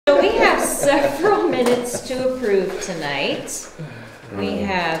several minutes to approve tonight. We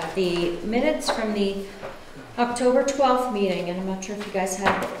have the minutes from the October 12th meeting, and I'm not sure if you guys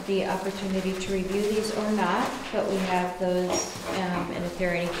had the opportunity to review these or not, but we have those, and if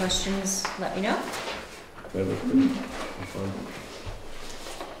there are any questions, let me know.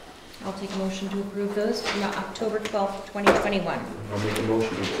 I'll take a motion to approve those from October 12th, 2021. I'll make a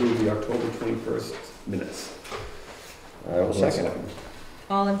motion to approve the October 21st minutes. I will second it.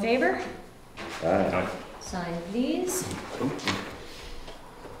 All in favor? Aye. Sign, please.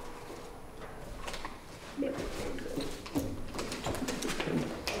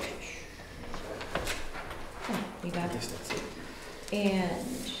 You got it. And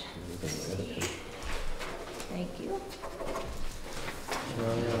thank you.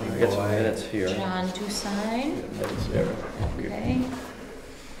 I got some minutes here. John to sign. Minutes there. Okay.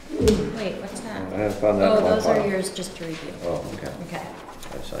 Wait, what's that? I haven't found that. Oh, in my those are file. yours just to review. Oh, okay. Okay.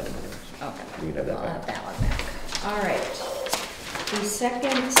 I signed them. Okay. You can have that I'll back. have that one back. All right. The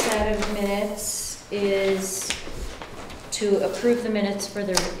second set of minutes is to approve the minutes for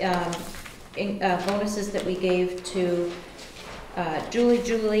the bonuses that we gave to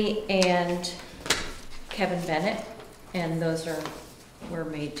Julie, and Kevin Bennett, and those were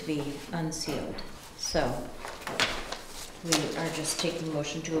made to be unsealed. So we are just taking a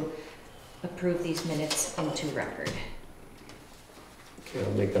motion to approve these minutes into record. Okay,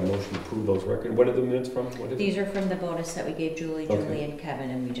 I'll make that motion to approve those records. What are the minutes from? What is These are from the bonus that we gave Julie, Okay. and Kevin,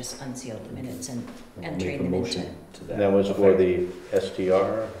 and we just unsealed the minutes and I'll entering make a them motion into. to that. That was for the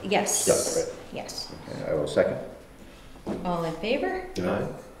STR? Yes. Yes, right. Yes. Okay, I will second. All in favor? Aye.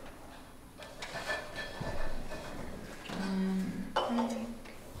 John, Frank,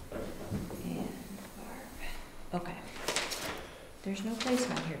 and Barb. Okay. There's no place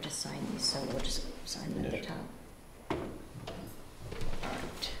on here to sign these, so we'll just sign them at the top.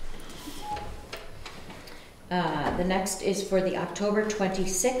 The next is for the October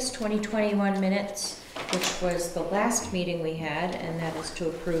 26, 2021 minutes, which was the last meeting we had, and that is to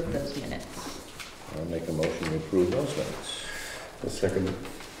approve those minutes. I'll make a motion to approve those minutes. A second.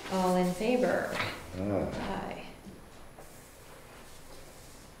 All in favor? Aye. Aye.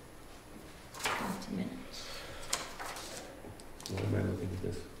 Lots of minutes. Why am I looking at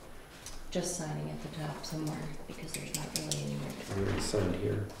this? Just signing at the top somewhere, because there's not really anywhere I already signed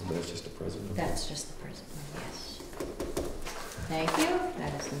here, but that's just a present. That's just the present one, yes. Thank you.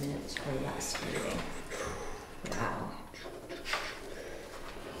 That is the minutes for last meeting. Wow.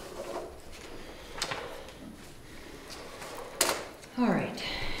 All right.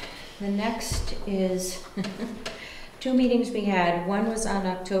 The next is two meetings we had. One was on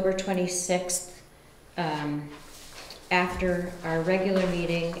October 26th, after our regular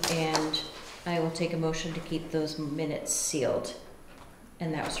meeting, and I will take a motion to keep those minutes sealed.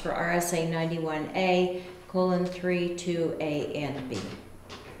 And that was for RSA 91A, 3, 2A, and B.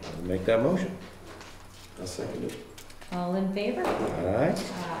 I'll make that motion. I'll second it. All in favor? Aye.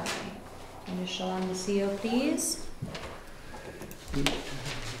 Aye. Initial on the CO, please. I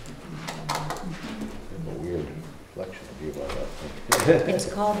have a weird reflection of you about that.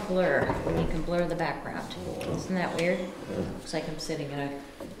 It's called blur, when you can blur the background. Isn't that weird? Looks like I'm sitting in a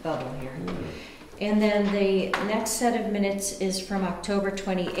bubble here. And then the next set of minutes is from October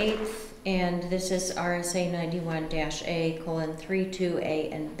 28th, and this is RSA 91-A, 3,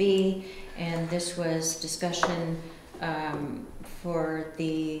 2A, and B. And this was discussion for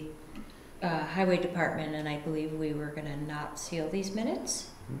the Highway Department, and I believe we were going to not seal these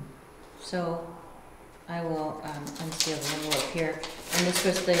minutes. So I will unseal the envelope here. And this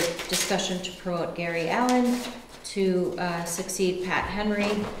was the discussion to promote Gary Allen to succeed Pat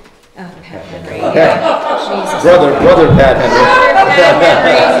Henry. Pat Henry, yeah. Jesus. Brother Pat Henry. Brother Pat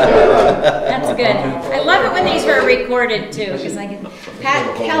Henry. That's good. I love it when these were recorded too, because I can.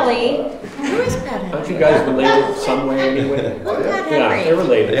 Pat Kelly. Who is Pat Henry? Aren't you guys related some way anyway? Who's Pat Yeah, Henry? they're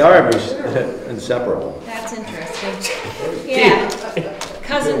related. They are inseparable. That's interesting. Yeah.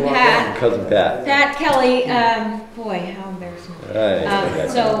 Cousin Pat. Cousin Pat. Pat Kelly. Boy, how embarrassing.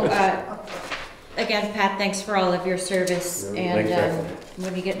 Aye. Again, Pat, thanks for all of your service, and Thanks,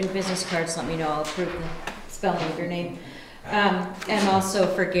 when you get new business cards, let me know. I'll approve the spelling of your name. And also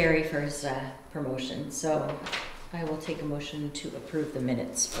for Gary for his promotion. So I will take a motion to approve the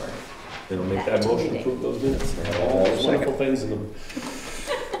minutes for Then I'll make that motion to approve those minutes. They have all those wonderful things in them.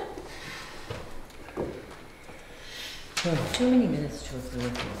 Too many minutes to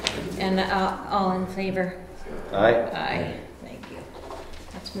approve. And all in favor? Aye. Aye. Thank you.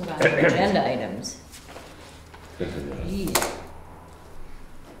 Let's move on to agenda items. Jeez.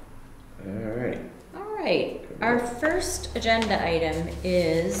 All right. All right. Our first agenda item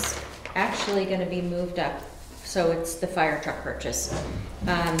is actually gonna be moved up, so it's the fire truck purchase.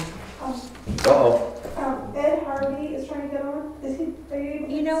 Uh-oh. Ed Harvey is trying to get on. Is he? Are you able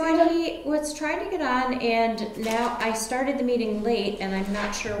to You know see what, him? he was trying to get on, and now I started the meeting late, and I'm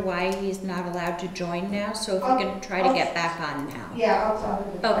not sure why he's not allowed to join now, so if you can try to get back on now. Yeah, I'll tell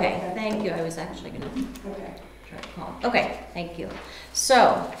him. Okay, thank you, I was actually gonna Okay. try to call him. Okay, thank you.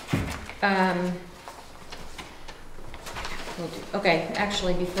 So, okay,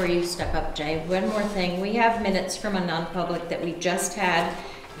 actually, before you step up, Jay, one more thing. We have minutes from a non-public that we just had,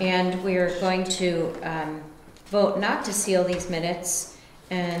 and we're going to vote not to seal these minutes.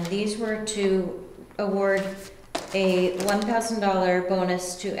 And these were to award a $1,000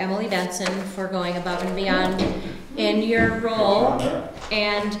 bonus to Emily Benson for going above and beyond in your role,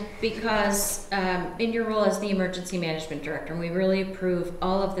 and because in your role as the emergency management director, and we really approve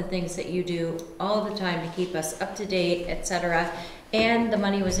all of the things that you do all the time to keep us up to date, etc. And the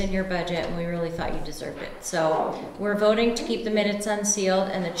money was in your budget, and we really thought you deserved it. So we're voting to keep the minutes unsealed,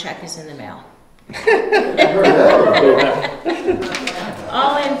 and the check is in the mail.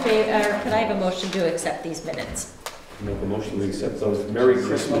 All in favor? Could I have a motion to accept these minutes? Make a motion to accept those. Merry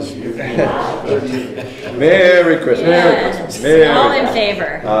Christmas. Merry Christmas. Yes. Merry All in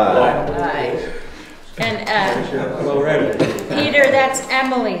favor? Aye. Aye. And Well read. Peter, that's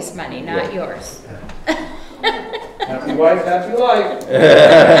Emily's money, not yours. Happy wife, happy life.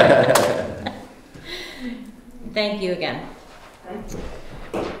 Thank you again.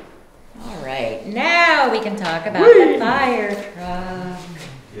 All right, now we can talk about the fire truck.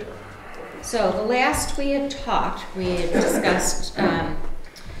 So the last we had talked, we had discussed the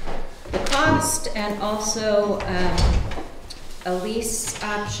cost and also a lease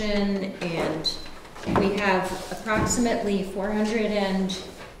option, and we have approximately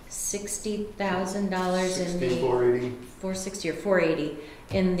 $460,000 in the 460 or 480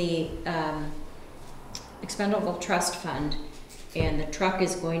 in the expendable trust fund, and the truck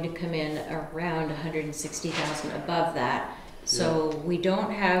is going to come in around 160,000 above that. So we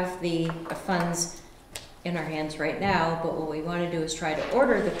don't have the funds in our hands right now, but what we want to do is try to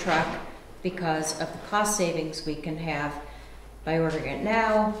order the truck because of the cost savings we can have by ordering it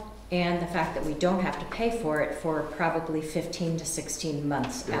now, and the fact that we don't have to pay for it for probably 15 to 16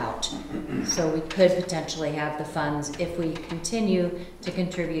 months out. So we could potentially have the funds if we continue to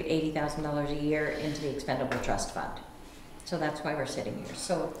contribute $80,000 a year into the expendable trust fund. So that's why we're sitting here.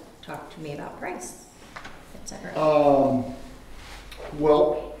 So talk to me about price, etc.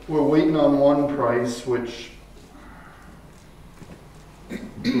 Well, we're waiting on one price, which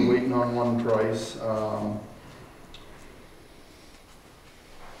we're waiting on one price.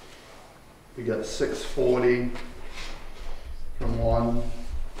 We got 640 from one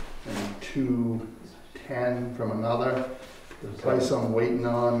and 210 from another. The price I'm waiting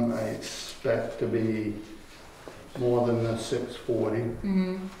on, I expect to be more than the 640.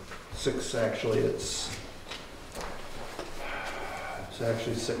 Mm-hmm. It's actually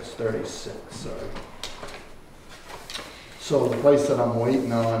 636, sorry. So the price that I'm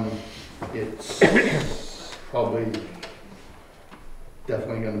waiting on, it's probably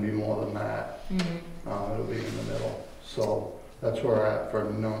definitely gonna be more than that. Mm-hmm. It'll be in the middle. So that's where we're at for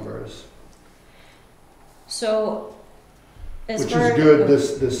numbers. So, as Which far is good,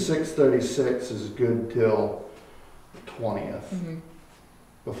 this 636 is good till 20th. Mm-hmm.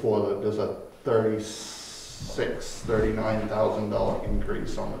 Before there's a $39,000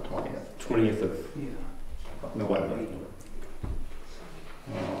 increase on the 20th. 20th of November.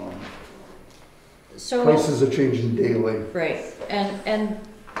 So Prices are changing daily. right, and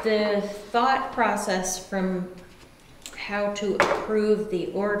the thought process from how to approve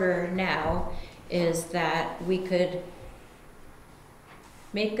the order now is that we could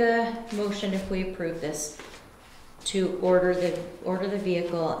make a motion if we approve this to order the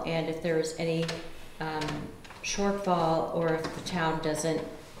vehicle, and if there is any shortfall, or if the town doesn't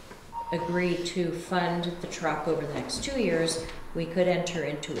agree to fund the truck over the next 2 years, we could enter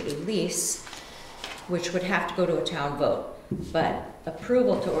into a lease, which would have to go to a town vote. But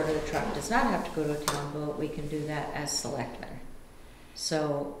approval to order the truck does not have to go to a town vote. We can do that as selectmen.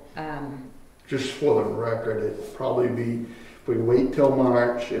 So, Just for the record, it'll probably be, if we wait till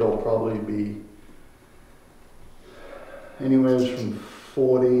March, it'll probably be anywhere from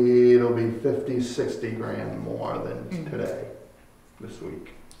 40, it'll be 50, 60 grand more than today, this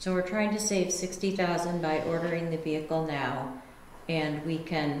week. so we're trying to save 60,000 by ordering the vehicle now, and we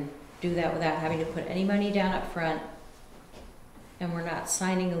can do that without having to put any money down up front. And we're not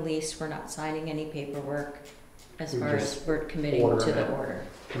signing a lease, we're not signing any paperwork as We're far just as we're committing to ordering the it. order.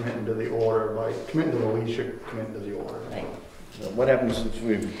 Committing to the order, by committing to the lease, you're committing to the order. Right. What happens if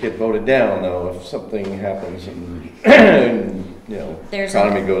we get voted down, though, if something happens and, you know,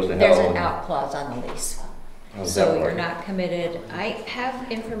 economy goes to hell? There's an out clause on the lease. How does So that you're work? not committed. I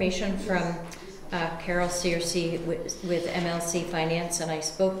have information from Carol Searcy with MLC Finance, and I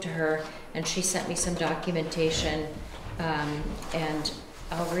spoke to her, and she sent me some documentation, and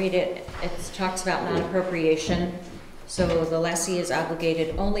I'll read it. It talks about non-appropriation. So the lessee is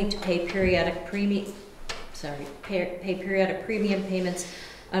obligated only to pay periodic premium payments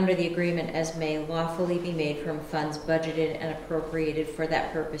under the agreement as may lawfully be made from funds budgeted and appropriated for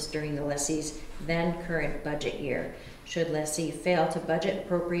that purpose during the lessee's then current budget year. Should lessee fail to budget,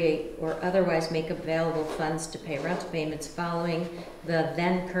 appropriate, or otherwise make available funds to pay rental payments following the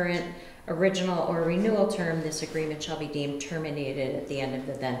then current original or renewal term, this agreement shall be deemed terminated at the end of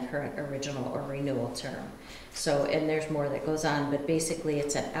the then current original or renewal term. So, and there's more that goes on, but basically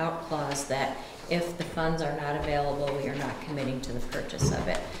it's an out clause that if the funds are not available, we are not committing to the purchase of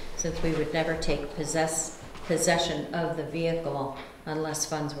it. Since we would never take possession of the vehicle unless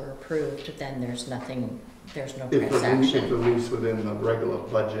funds were approved, then there's no If the transaction. lease within the regular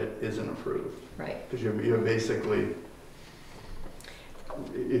budget isn't approved. Right. Because you're basically,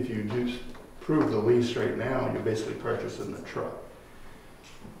 if you do approve the lease right now, you're basically purchasing the truck.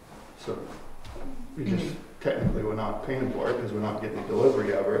 So we just, technically, we're not paying for it because we're not getting a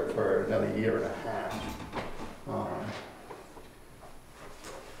delivery of it for another year and a half.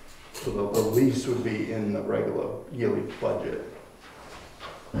 So the lease would be in the regular yearly budget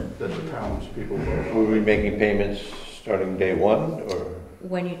that the townspeople will. Will we be making payments starting day one, or?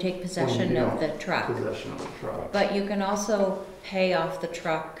 When you take possession of the truck. Possession of the truck. But you can also pay off the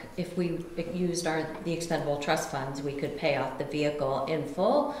truck. If we used the expendable trust funds, we could pay off the vehicle in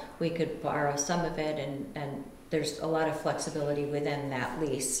full. We could borrow some of it, and there's a lot of flexibility within that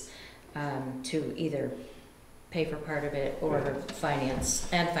lease to either pay for part of it or finance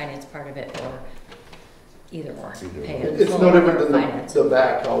part of it, or either or. Pay it It's full no or different than finance. the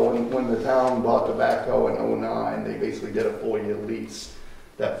backhoe. When the town bought the backhoe in '09, they basically did a 4-year lease.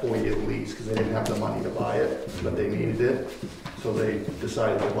 That 4-year lease, because they didn't have the money to buy it, but they needed it. So they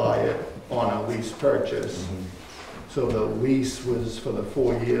decided to buy it on a lease purchase. So the lease was for the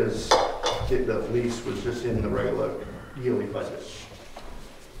 4 years, the lease was just in the regular yearly budget.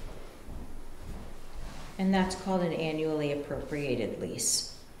 And that's called an annually appropriated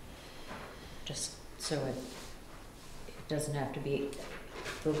lease. Just so it doesn't have to be,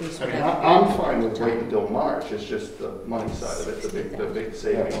 the lease I would mean, have to be. I'm fine with waiting until March. It's just the money side of it, the big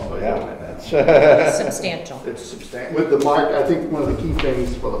savings by doing it. That's Substantial. It's substantial. With the market, I think one of the key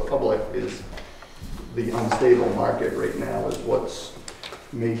things for the public is the unstable market right now is what's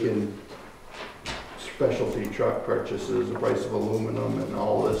making specialty truck purchases, the price of aluminum and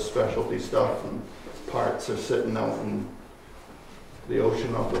all this specialty stuff, and parts are sitting out in the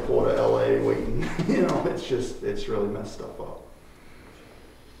ocean off the port of LA waiting. You know, it's really messed stuff up.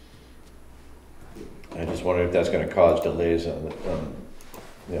 I just wonder if that's gonna cause delays on,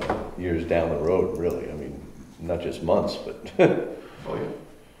 you know, years down the road, really. I mean, not just months, but Oh,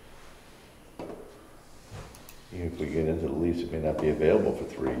 yeah. even if we get into the lease, it may not be available for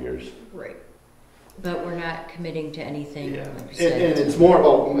 3 years. Right. But we're not committing to anything, Yeah. like you And said. it's more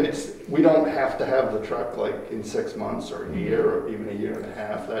about, we don't have to have the truck like in 6 months or a year or even a year and a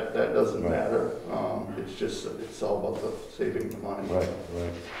half. That doesn't Right. matter. It's just, it's all about the saving the money. Right,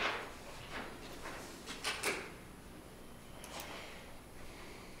 right.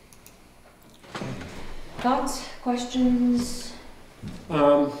 Thoughts, questions?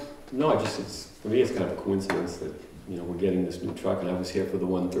 No, for me, it's kind of a coincidence that, you know, we're getting this new truck, and I was here for the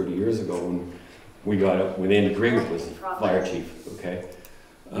one 30 years ago when we got it, when Andy Green was the fire chief, okay?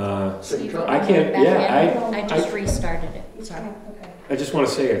 Same truck. I can't, Back yeah, in? I just restarted it, sorry. Okay. I just want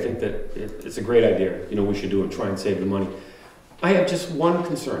to say, I think that it's a great idea, you know, we should do and try and save the money. I have just one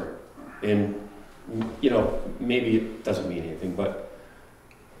concern, and, you know, maybe it doesn't mean anything, but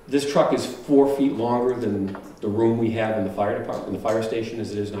this truck is 4 feet longer than the room we have in the fire department, in the fire station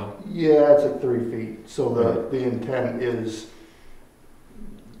as it is now. Yeah, it's at 3 feet. So the intent is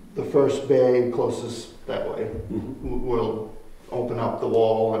the first bay closest that way. We'll open up the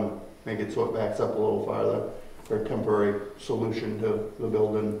wall and make it so it backs up a little farther for a temporary solution to the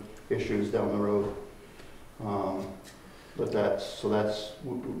building issues down the road. But that's,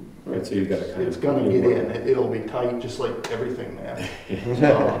 Right, so you've got to kind of. it's gonna get in. It'll be tight, just like everything there.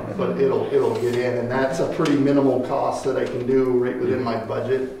 But it'll get in, and that's a pretty minimal cost that I can do right within my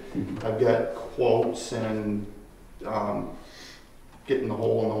budget. I've got quotes, and getting the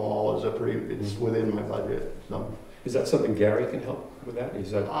hole in the wall is it's within my budget, so. Is that something Gary can help with that?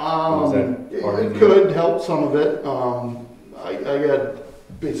 Is that, It part of could help some of it. I got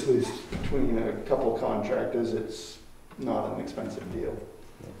basically between a couple contractors, it's not an expensive deal.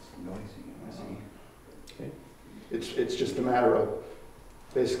 It's just a matter of,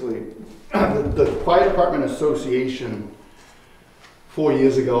 basically, the Fire Department Association, 4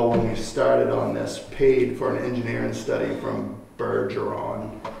 years ago when we started on this, paid for an engineering study from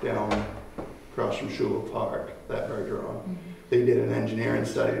Bergeron down across from Schuler Park, that Bergeron. They did an engineering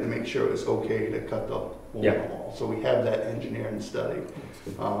study to make sure it was okay to cut the wall. So we have that engineering study.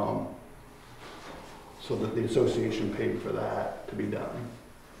 So that the association paid for that to be done.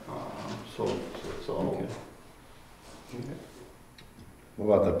 So it's all. Okay. What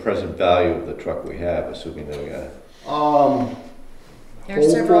about the present value of the truck we have, assuming that we got it? There are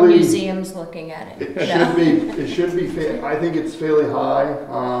several Hopefully, museums looking at it. It should be, I think it's fairly high.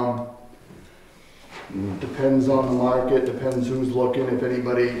 Depends on the market, depends who's looking, if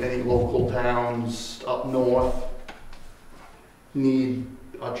anybody, any local towns up north need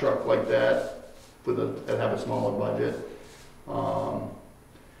a truck like that that have a smaller budget.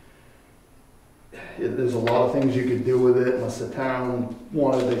 There's a lot of things you could do with it unless the town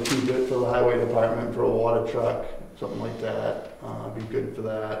wanted to keep it for the highway department for a water truck, something like that. Be good for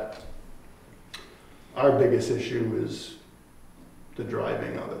that. Our biggest issue is the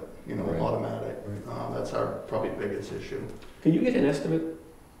driving of it, Right. automatic. That's our probably biggest issue. Can you get an estimate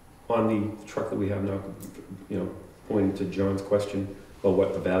on the truck that we have now, pointing to John's question about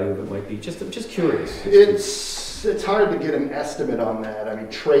what the value of it might be? I'm just curious. It's hard to get an estimate on that. I mean,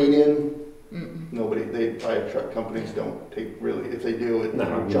 trade-in, fire truck companies don't take really, if they do, it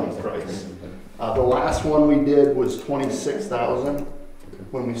jump price. The last one we did was $26,000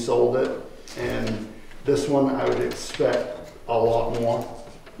 when we sold it, and this one I would expect a lot more.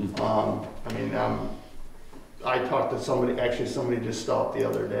 I talked to somebody just stopped the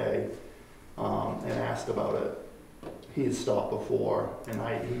other day and asked about it. He had stopped before, and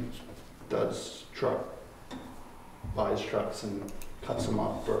he buys trucks and cuts them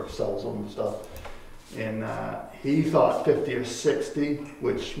up or sells them and stuff. And he thought 50 or 60,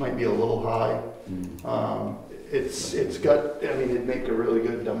 which might be a little high. It's got, it'd make a really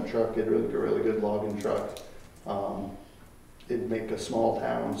good dump truck, it'd make a really good logging truck. It'd make a small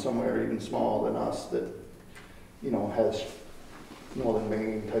town somewhere even smaller than us that, has northern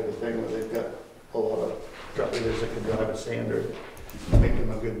Maine type of thing where they've got a lot of truck leaders that can drive a standard, make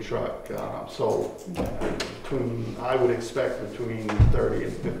them a good truck. I would expect between 30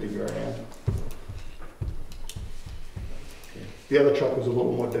 and 50 grand. The other truck was a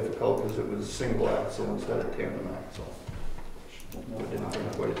little more difficult because it was single axle instead of tandem axle. It didn't bring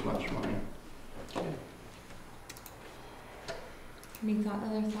quite as much money. Any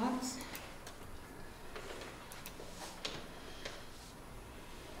other thoughts?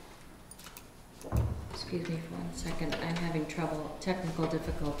 Excuse me for 1 second. I'm having technical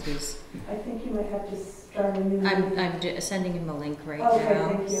difficulties. I think you might have to start a new. I'm sending him a link right now.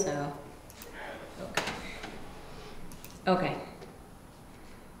 Thank you. So, okay.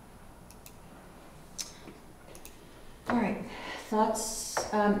 All right. Thoughts?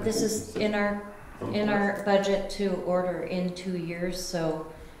 This is in our budget to order in 2 years, so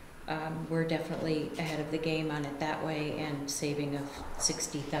we're definitely ahead of the game on it that way, and saving of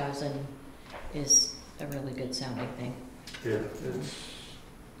 $60,000 is a really good sounding thing. Yeah,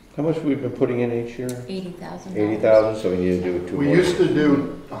 How much have we been putting in each year? $80,000. 80,000, so we need to do 2 we more. used to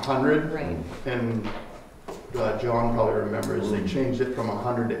do 100, Right. and John probably remembers they changed it from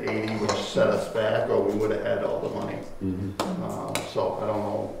 100 to 80, which set us back, or we would have had all the money. So I don't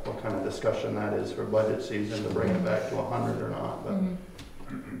know what kind of discussion that is for budget season to bring it back to 100 or not. But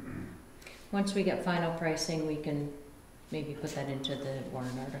Once we get final pricing, we can maybe put that into the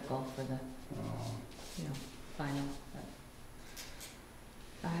warrant article for the final.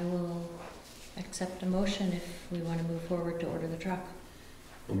 But I will accept a motion if we want to move forward to order the truck.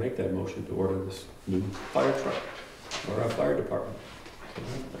 We'll make that motion to order this new fire truck for our fire department.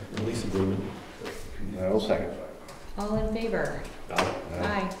 Lease agreement. I will second. All in favor?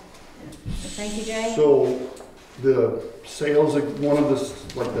 Aye. Thank you, Jay. So the sales, if we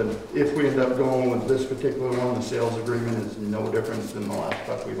end up going with this particular one, the sales agreement is no different than the last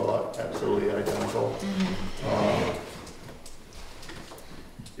truck we bought, absolutely identical.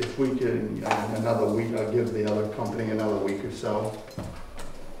 If we can, another week, I'll give the other company another week or so.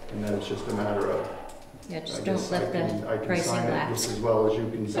 And then it's just a matter of, Just don't let the pricing I can sign it lapse. just as well as you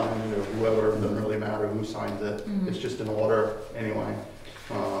can sign it, or whoever, it doesn't really matter who signs it. It's just an order anyway.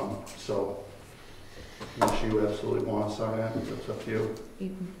 So unless you absolutely want to sign it, it's up to you.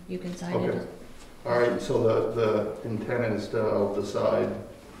 You can sign Okay. it. All right, so the intent is to, I'll decide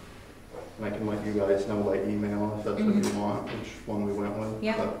And I can let you guys know by email if that's what you want, which one we went with.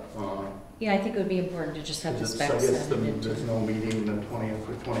 Yeah. But, Yeah, I think it would be important to just have the 'cause specs. I guess sent in there's no meeting the 20th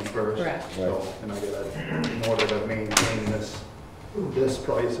or 21st. Correct. So, and I gotta, in order to maintain this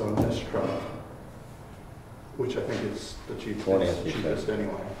price on this truck, which I think is the 20th, you cheapest said.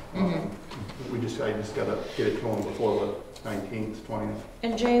 anyway. Mhm. I just gotta get it to them before the 19th, 20th.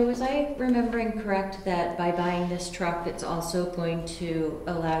 And Jay, was I remembering correct that by buying this truck, it's also going to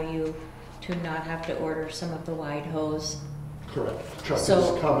allow you to not have to order some of the wide hose? Correct. Truck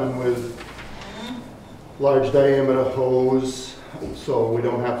So- is coming with large diameter hose, so we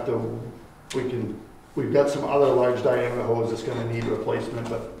don't have to, we've got some other large diameter hose that's gonna need replacement,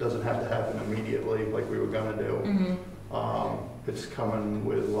 but doesn't have to happen immediately like we were gonna do. Mm-hmm. It's coming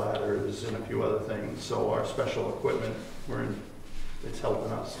with ladders and a few other things, so our special equipment, it's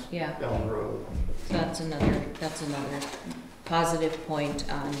helping us Yeah, down the road. so that's another positive point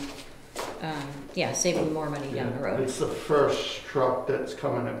on, yeah, saving more money down the road. It's the first truck that's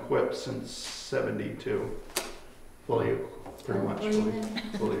coming equipped since '72, pretty much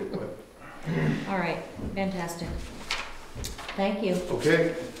fully equipped. All right, fantastic. Thank you.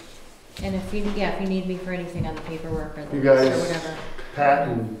 Okay, And if you need me for anything on the paperwork or the You list or guys- whatever. Pat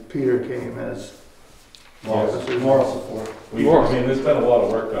and Peter came as officers. Moral support. I mean, there's been a lot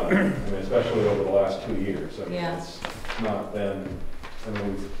of work done, I mean, especially over the last 2 years. I mean, Yeah. it's not been, I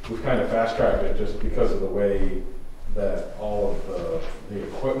mean, we've kind of fast-tracked it just because of the way that all of the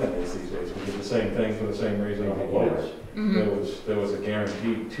equipment is these days. We did the same thing for the same reason on the loaders. Mhm. There was a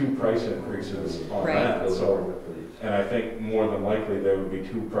guaranteed 2 price increases on Right. that, so, and I think more than likely there would be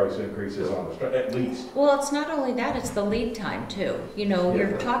 2 price increases on the, at least. Well, it's not only that, it's the lead time too. You know, you're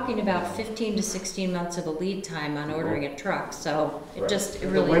Yeah. talking about 15 to 16 months of a lead time on ordering a truck, so it Right. it It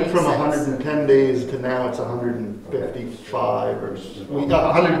really went makes from sense. 110 days to now it's 155, or, we got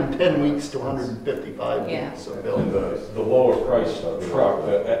 110 weeks to 155 Yeah. weeks of And billing. the lower price truck,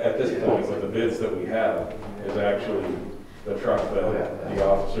 at this point with the bids that we have, is actually the truck that the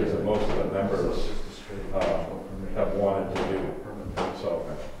officers and most of the members have wanted to do. So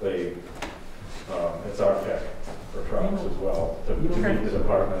they, it's our pick for trucks as well, to meet the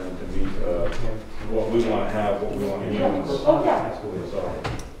department and to meet what we want to have, what we want to use. So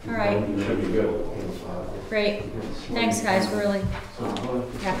All right, it should be good. great. Thanks, guys. We're really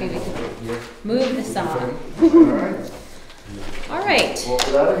happy we could move this on. All right, All right. well,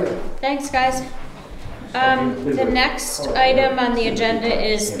 for that again. Thanks, guys. The next item on the agenda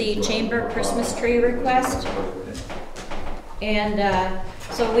is the chamber Christmas tree request. And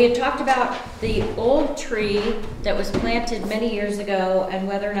so we had talked about the old tree that was planted many years ago and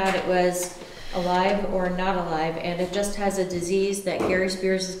whether or not it was alive or not alive. And it just has a disease that Gary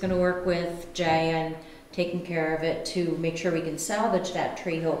Spears is going to work with Jay and taking care of it to make sure we can salvage that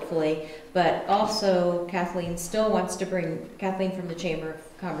tree, hopefully. But also Kathleen from the Chamber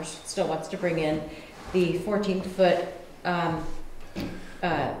of Commerce still wants to bring in the 14-foot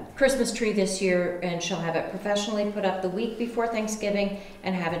Christmas tree this year, and she'll have it professionally put up the week before Thanksgiving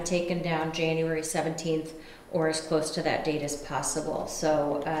and have it taken down January 17th or as close to that date as possible.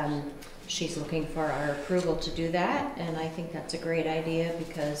 So she's looking for our approval to do that, and I think that's a great idea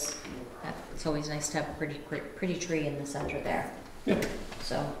because it's always nice to have a pretty tree in the center there. Yeah.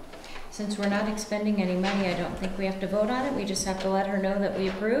 So since we're not expending any money, I don't think we have to vote on it. We just have to let her know that we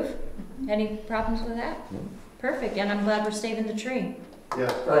approve. Any problems with that? Perfect, and I'm glad we're saving the tree.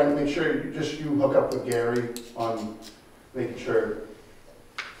 Yeah, Brian, make sure you hook up with Gary on making sure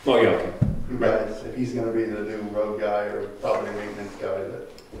Oh, yeah, okay. you guys, if he's gonna be the new road guy or property maintenance guy, that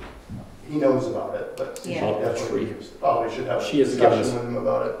he knows about it, but he Yeah. should definitely, probably should have a She hasn't given discussion us- with him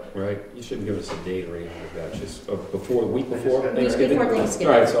about it. Right, you shouldn't give us a date or anything like that, just before, week I just before got- Thanksgiving? Week before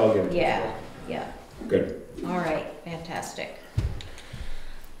Thanksgiving. All right, so I'll give it. Yeah, yeah. Good. All right, fantastic.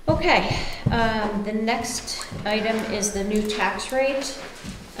 Okay, the next item is the new tax rate.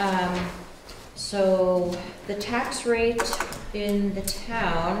 So the tax rate in the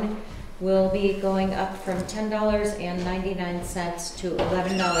town will be going up from $10.99 to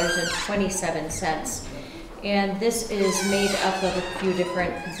 $11.27. And this is made up of a few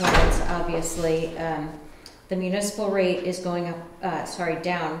different components, obviously. The municipal rate is going up,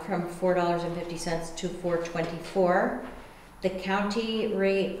 down from $4.50 to $4.24. The county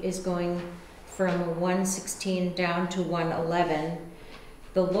rate is going from $1.16 down to $1.11.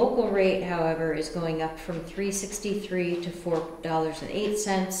 The local rate, however, is going up from $3.63 to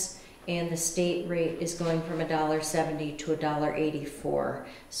 $4.08, and the state rate is going from $1.70 to $1.84.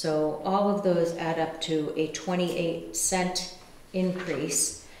 So all of those add up to a 28-cent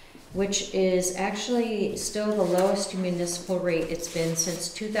increase. which is actually still the lowest municipal rate it's been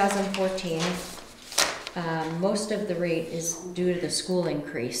since 2014. Most of the rate is due to the school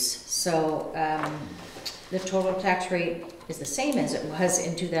increase. So the total tax rate is the same as it was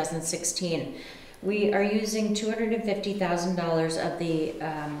in 2016. We are using $250,000 of the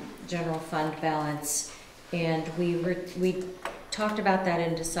general fund balance, and we talked about that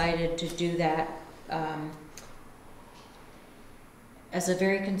and decided to do that as a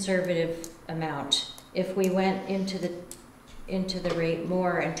very conservative amount. If we went into the rate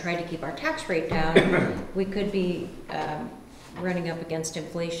more and tried to keep our tax rate down, we could be running up against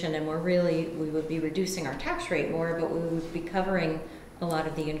inflation, and we would be reducing our tax rate more, but we would be covering a lot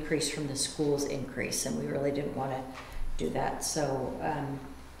of the increase from the school's increase, and we really didn't want to do that. So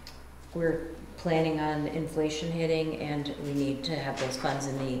we're planning on inflation hitting, and we need to have those funds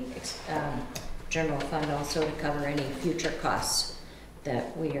in the general fund also to cover any future costs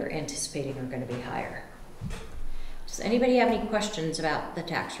that we are anticipating are going to be higher. Does anybody have any questions about the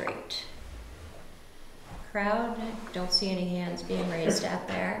tax rate? Crowd, don't see any hands being raised out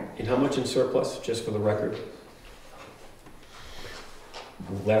there. And how much in surplus, just for the record?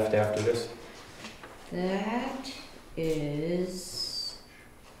 Left after this? That is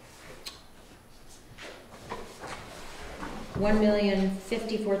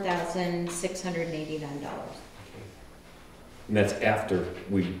 $1,054,689. And that's after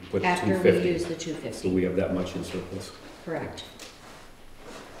we put After 250. we use the 250. So we have that much in surplus. Correct.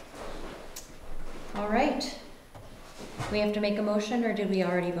 All right. We have to make a motion, or did we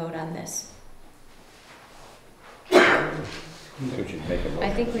already vote on this? We should make a motion.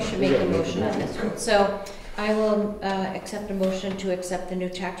 I think we should make a motion on this one. So I will accept a motion to accept the new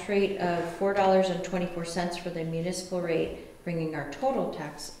tax rate of $4.24 for the municipal rate, bringing our total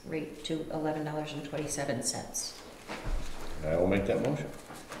tax rate to $11.27. I will make that motion.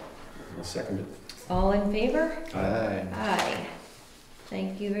 I'll second it. All in favor? Aye. Aye.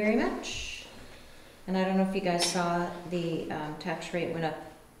 Thank you very much. And I don't know if you guys saw, the tax rate went up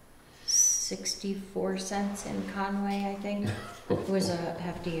 64 cents in Conway, I think. It was a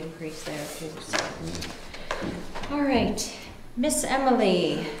hefty increase there too. So. All right, Miss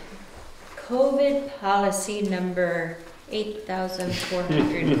Emily, COVID policy number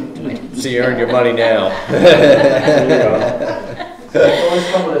 8,420. So you earned your money now. You always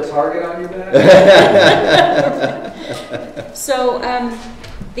come with a target on your back? So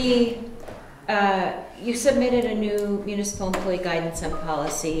you submitted a new municipal employee guidance and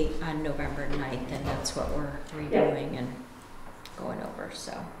policy on November 9th, and that's what we're reviewing and going over.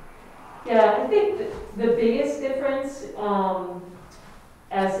 So. Yeah, I think the biggest difference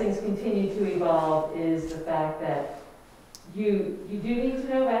as things continue to evolve is the fact that you do need to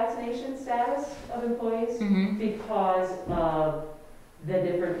know vaccination status of employees because of the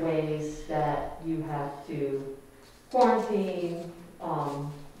different ways that you have to quarantine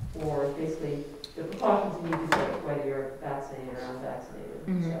or basically the precautions you need to take whether you're vaccinated or unvaccinated.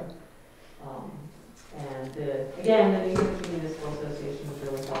 So, and again, the New York Municipal Association was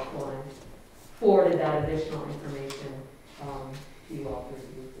really helpful and forwarded that additional information to you all to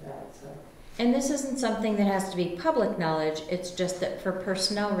review for that. So. And this isn't something that has to be public knowledge. It's just that for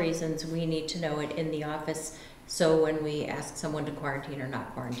personnel reasons, we need to know it in the office. So when we ask someone to quarantine or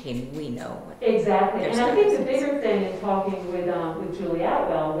not quarantine, we know. Exactly. And I think the bigger thing in talking with Julie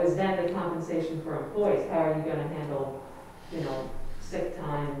Atwell was then the compensation for employees. How are you going to handle, sick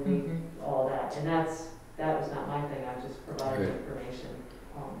time, all that? And that was not my thing. I just provided information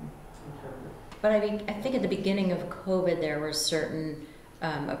in terms of. But I think at the beginning of COVID, there were certain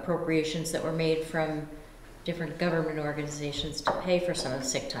appropriations that were made from different government organizations to pay for some of the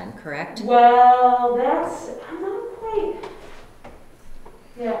sick time, correct? Well,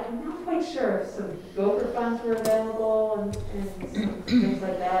 I'm not quite sure if some Gopher funds were available and some things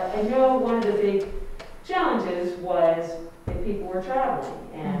like that. I know one of the big challenges was if people were traveling,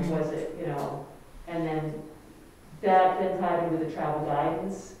 and was it, and then that then tied in with the travel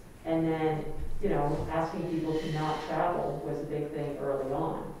guidance, and then, asking people to not travel was a big thing early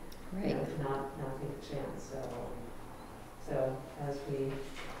on. Right. To not take a chance. So as we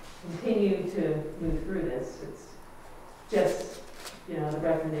continue to move through this, it's just, the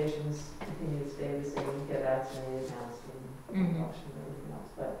recommendations continue to stay the same, get vaccinated, mask, and precaution and everything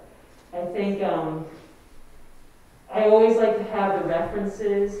else. But I think I always like to have the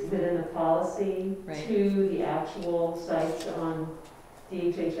references within the policy to the actual sites on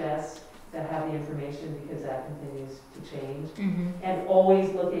DHHS that have the information, because that continues to change, and always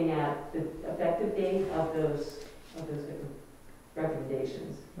looking at the effective date of those different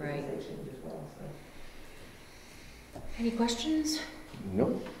recommendations. Right. They change as well. So. Any questions?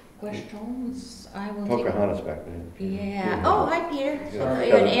 Nope. questions? I will take. Pocahontas back then. Yeah. Oh, hi, Peter. Sorry.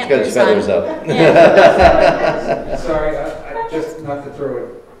 You had It's got its antlers feathers on. up. Yeah. Sorry, I just not to throw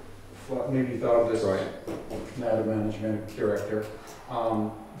it, maybe you thought of this, Right. Madam Management Director.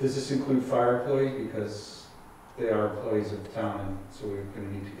 Does this include fire employee? Because they are employees of the town, and so we're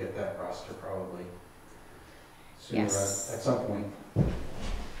gonna need to get that roster probably sooner Yes. at some point.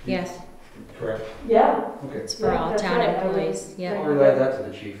 Yes, Correct? Yeah. Okay. it's for Yeah, all that's town right. employees. I'll Yeah. relay that to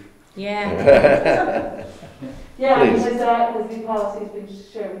the chief. Yeah. Yeah, Please. has these policies been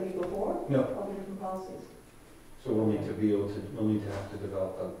shared with you before? No. All the different policies? So we'll need to have to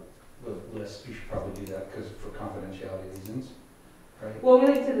develop the list. We should probably do that because for confidentiality reasons, right? Well, we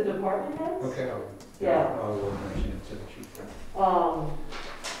link to the department heads? Okay, Yeah. I will mention it to the chief then.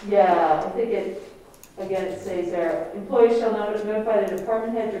 Yeah, I think again, it says there, employees shall notify the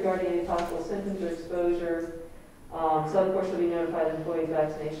department head regarding any possible symptoms or exposure. Select board shall be notified of employee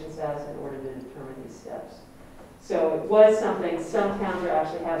vaccination status in order to determine these steps. So it was something, some towns are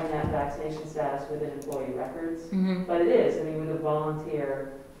actually having that vaccination status within employee records, Mm-hmm. but it is, I mean, with a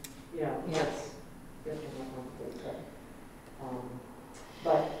volunteer, you know, Yeah. that's different than monthly,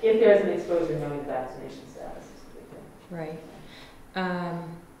 but if there's an exposure, knowing the vaccination status is a big thing. Right.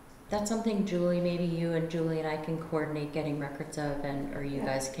 That's something Julie, maybe you and Julie and I can coordinate getting records of, or you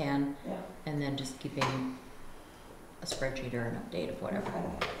guys can, Yeah. and then just keeping a spreadsheet or an update of whatever.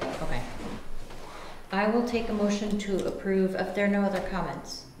 Okay. I will take a motion to approve, if there are no other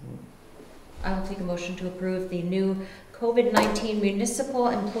comments. I will take a motion to approve the new COVID-19 Municipal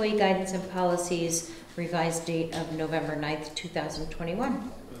Employee Guidance and Policies revised date of November 9th,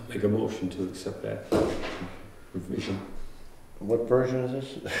 2021. Make a motion to accept that information. What version is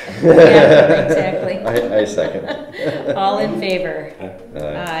this? Yeah, exactly. I second. All in favor? Aye.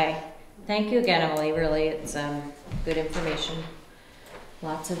 Aye. Thank you again, Emily. Really, it's good information.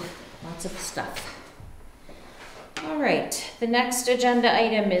 Lots of stuff. All right. The next agenda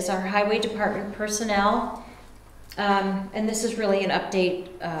item is our Highway Department personnel, and this is really an update,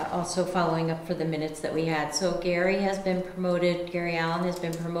 also following up for the minutes that we had. So Gary Allen has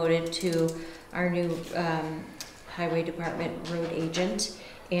been promoted to our new Highway Department road agent,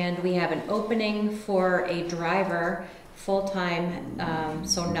 and we have an opening for a driver full-time,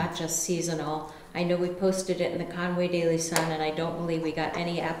 so not just seasonal. I know we posted it in the Conway Daily Sun, and I don't believe we got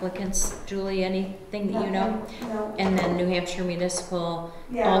any applicants. Julie, anything that you know? No. And then New Hampshire Municipal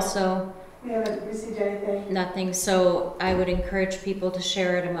Yeah, also, we haven't received anything. nothing. So I would encourage people to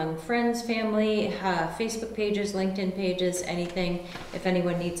share it among friends, family, Facebook pages, LinkedIn pages, anything. If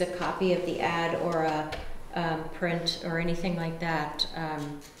anyone needs a copy of the ad or a print or anything like that,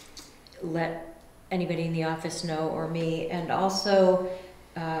 let anybody in the office know, or me. And also,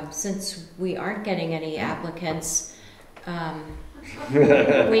 since we aren't getting any applicants,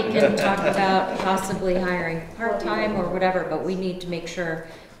 we can talk about possibly hiring part-time or whatever, but we need to make sure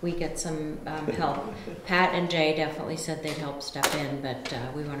we get some help. Pat and Jay definitely said they'd help step in, but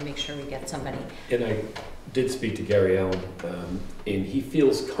we want to make sure we get somebody. And I did speak to Gary Allen, and he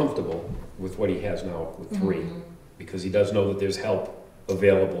feels comfortable with what he has now with 3, Mhm. because he does know that there's help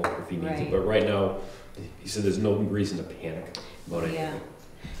available if he needs Right. it. But right now, he said there's no reason to panic about anything. Yeah.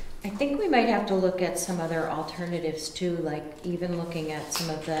 I think we might have to look at some other alternatives too, like even looking at some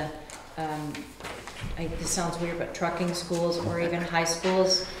of the, this sounds weird, but trucking schools or even high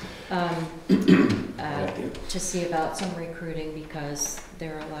schools, to see about some recruiting, because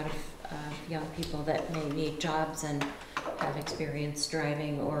there are a lot of young people that may need jobs and have experience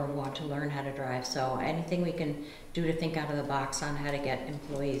driving or want to learn how to drive. So anything we can do to think out of the box on how to get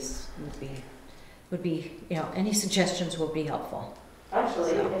employees would be, any suggestions will be helpful.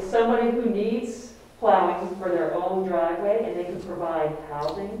 Actually, if somebody who needs plowing for their own driveway and they can provide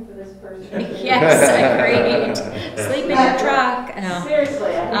housing for this person. Yes, agreed. Sleep in your truck. No.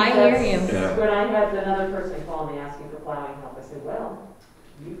 Seriously, I hear you. Yeah. When I had another person call me asking for plowing help, I said, well,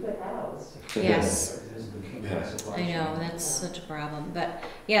 you could house. Yes, I know, that's such a problem. But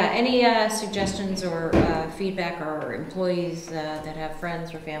yeah, any suggestions or feedback, or employees that have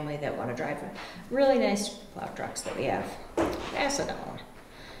friends or family that want to drive really nice plow trucks that we have, pass it on.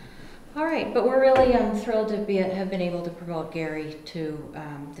 All right, but we're really thrilled to have been able to promote Gary to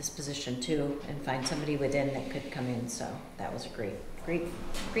this position too, and find somebody within that could come in. So that was a great thing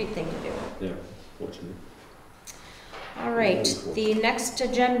to do. Yeah, fortunately. All right, the next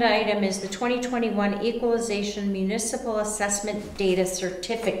agenda item is the 2021 Equalization Municipal Assessment Data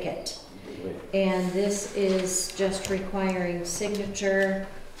Certificate. And this is just requiring signature.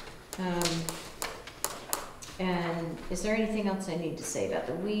 And is there anything else I need to say about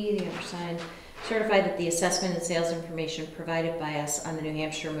the we, the undersigned? certify that the assessment and sales information provided by us on the New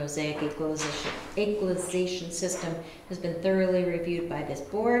Hampshire Mosaic equalization system has been thoroughly reviewed by this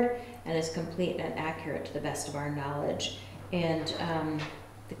board and is complete and accurate to the best of our knowledge. And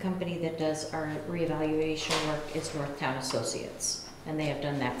the company that does our reevaluation work is Northtown Associates, and they have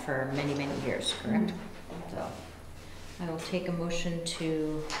done that for many, many years, correct? So I will take a motion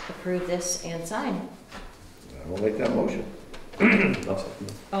to approve this and sign. I will make that motion. I'll second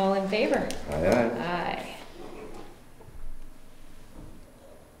it. All in favor? Aye, aye. Aye.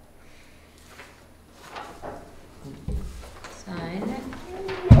 Sign it.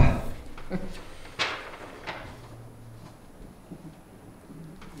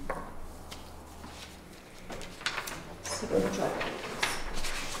 Signature.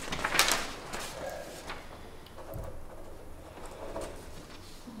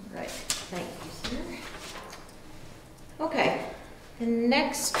 All right, thank you, sir. Okay, the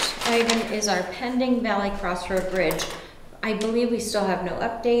next item is our pending Valley Crossroad Bridge. I believe we still have no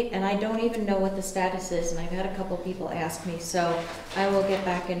update, and I don't even know what the status is, and I've had a couple people ask me, so I will get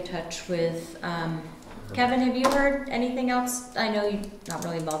back in touch with, Kevin, have you heard anything else? I know you're not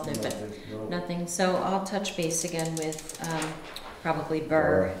really involved in it, but nothing, so I'll touch base again with, probably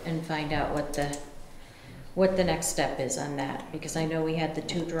Burr and find out what the next step is on that, because I know we had the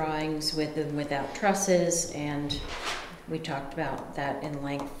 2 drawings with and without trusses, and we talked about that in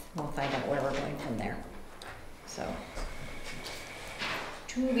length. We'll find out where we're going from there. So,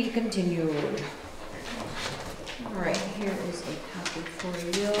 to be continued. All right, here is a copy for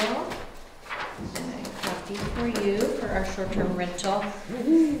you. And a copy for you for our short-term rental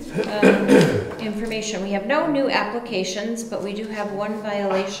information. We have no new applications, but we do have 1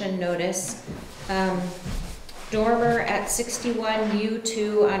 violation notice. Dormer at 61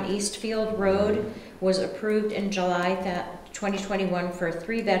 U2 on Eastfield Road was approved in July 2021 for a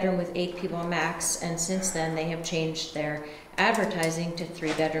 3-bedroom with 8 people max, and since then they have changed their advertising to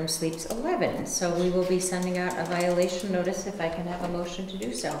 3-bedroom sleeps 11. So we will be sending out a violation notice if I can have a motion to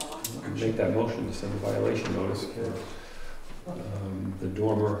do so. Make that motion to send a violation notice for the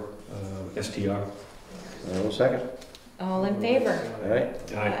Dormer STR. I will second. All in favor? All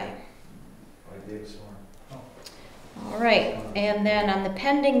right. Aye. All right, and then on the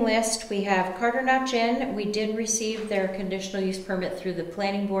pending list, we have Carter Notch Inn. We did receive their conditional use permit through the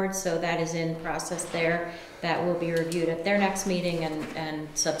planning board, so that is in process there. That will be reviewed at their next meeting and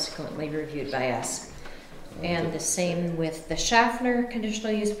subsequently reviewed by us. And the same with the Schaffner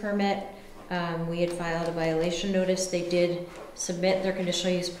conditional use permit. We had filed a violation notice. They did submit their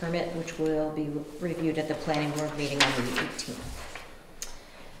conditional use permit, which will be reviewed at the planning board meeting on the 18th.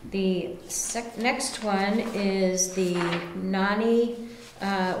 The next one is the NANI,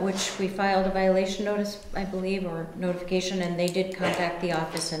 which we filed a violation notice, I believe, or notification, and they did contact the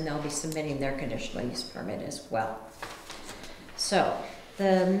office and they'll be submitting their conditional use permit as well. So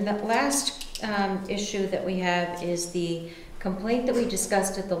the last issue that we have is the complaint that we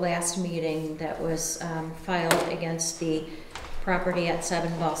discussed at the last meeting that was filed against the property at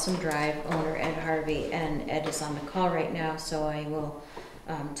 7 Balsam Drive, owner Ed Harvey, and Ed is on the call right now, so I will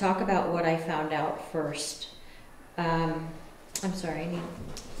talk about what I found out first. I'm sorry,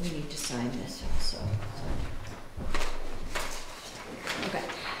 we need to sign this also. Okay,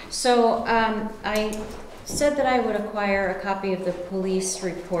 so I said that I would acquire a copy of the police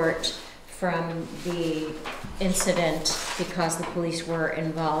report from the incident because the police were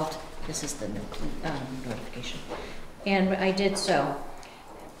involved. This is the notification. And I did so.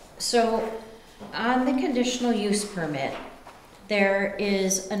 So on the conditional use permit, there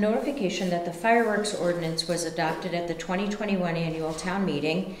is a notification that the fireworks ordinance was adopted at the 2021 annual town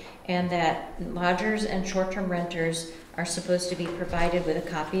meeting, and that lodgers and short-term renters are supposed to be provided with a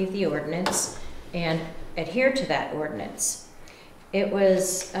copy of the ordinance and adhere to that ordinance. It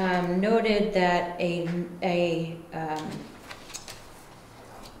was noted that a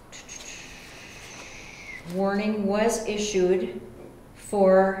warning was issued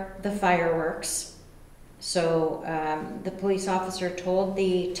for the fireworks. So the police officer told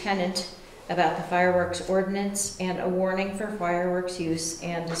the tenant about the fireworks ordinance, and a warning for fireworks use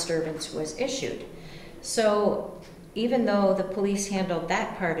and disturbance was issued. So even though the police handled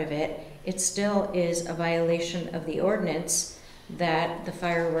that part of it, it still is a violation of the ordinance that the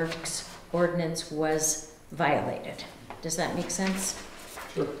fireworks ordinance was violated. Does that make sense?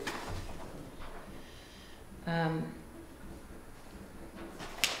 Sure.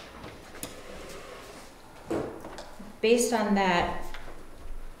 Based on that,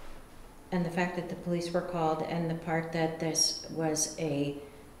 and the fact that the police were called, and the part that this was a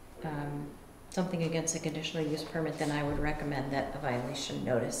something against a conditional use permit, then I would recommend that a violation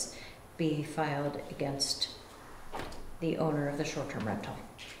notice be filed against the owner of the short-term rental.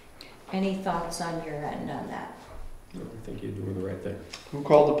 Any thoughts on your end on that? No, I think you're doing the right thing. Who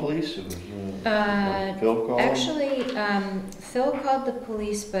called the police? It was, Phil called? Actually, Phil called the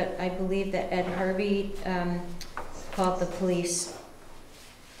police, but I believe that Ed Harvey called the police,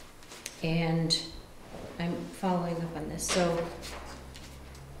 and I'm following up on this. So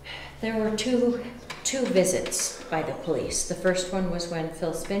there were two visits by the police. The first one was when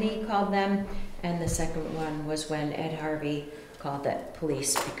Phil Spinney called them, and the second one was when Ed Harvey called the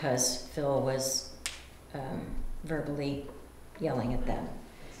police because Phil was verbally yelling at them.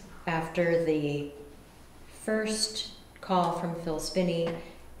 After the first call from Phil Spinney,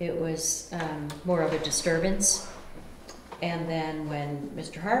 it was more of a disturbance. And then when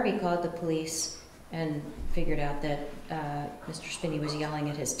Mr. Harvey called the police and figured out that Mr. Spinney was yelling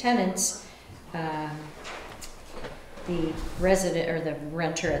at his tenants, the resident or the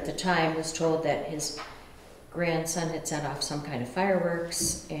renter at the time was told that his grandson had set off some kind of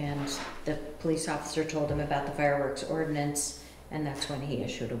fireworks, and the police officer told him about the fireworks ordinance, and that's when he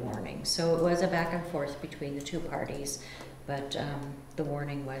issued a warning. So it was a back and forth between the two parties, but the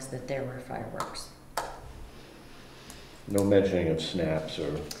warning was that there were fireworks. No mentioning of snaps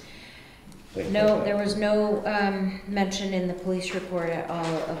or things No, like that. there was no mention in the police report at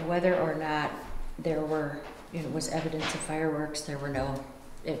all of whether or not there were, was evidence of fireworks. There were no,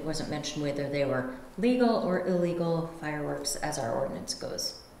 it wasn't mentioned whether they were legal or illegal fireworks as our ordinance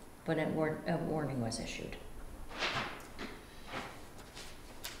goes, but a warning was issued.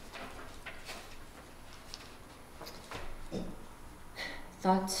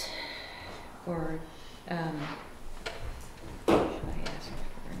 Thoughts or, should I ask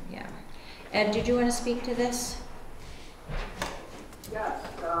for, yeah. Ed, did you want to speak to this? Yes,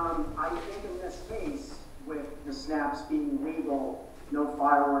 I think in this case, with the snaps being legal, no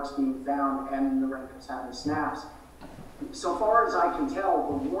fireworks being found, and the renters having snaps, so far as I can tell,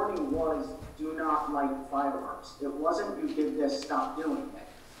 the warning was, do not light fireworks. It wasn't, you did this, stop doing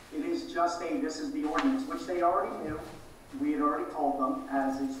it. It is just a, this is the ordinance, which they already knew. We had already told them,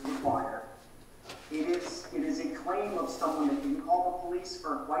 as is required. It is a claim of someone that didn't call the police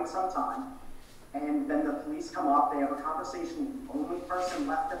for quite some time, and then the police come up, they have a conversation with the only person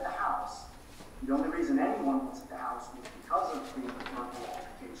left at the house. The only reason anyone was at the house was because of the verbal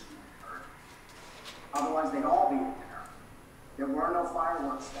altercation that occurred. Otherwise, they'd all be in there. There were no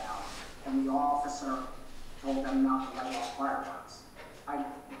fireworks found, and the officer told them not to light off fireworks.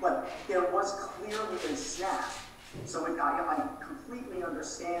 But there was clearly a snap. So I completely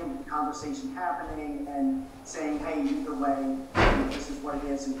understand the conversation happening and saying, hey, either way, this is what it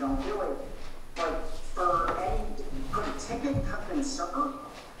is and don't do it. But could a ticket have been served?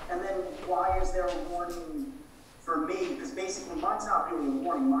 And then why is there a warning for me? Because basically mine's not really a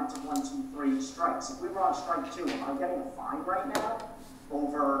warning, mine's a 1, 2, 3 strikes. If we were on strike 2, am I getting a fine right now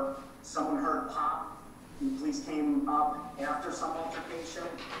over someone heard pop and the police came up after some altercation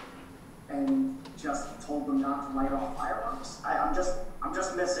and just told them not to light off fireworks? I'm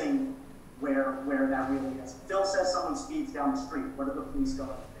just missing where that really is. Phil says someone speeds down the street. What are the police going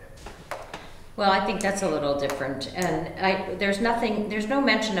to do? Well, I think that's a little different, and there's no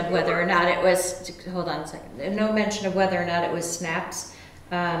mention of whether or not it was, hold on a second, there's no mention of whether or not it was snaps.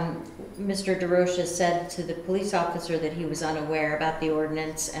 Mr. DeRocha said to the police officer that he was unaware about the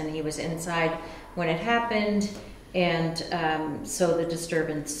ordinance and he was inside when it happened, and so the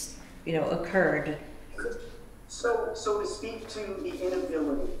disturbance, occurred. So to speak to the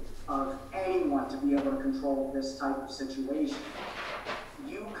inability of anyone to be able to control this type of situation,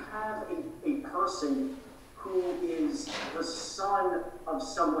 you have a person who is the son of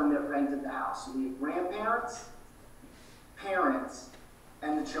someone that rented the house. So we have grandparents, parents,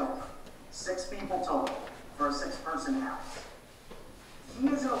 and the children. 6 people total for a 6-person house. He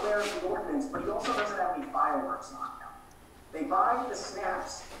isn't aware of the ordinance, but he also doesn't have any fireworks on him. They buy the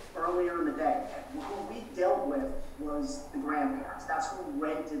snaps earlier in the day. And who we dealt with was the grandparents. That's who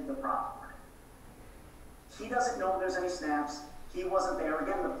rented the property. He doesn't know there's any snaps. He wasn't there.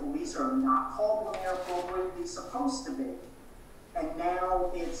 Again, the police are not called when they're appropriately supposed to be. And now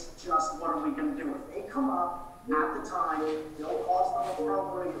it's just, what are we going to do? If they come up at the time, Bill calls them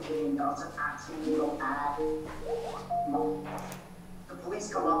appropriately and doesn't actually go at the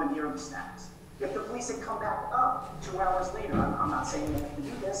police come up and hear the snaps. If the police had come back up 2 hours later, I'm not saying they have to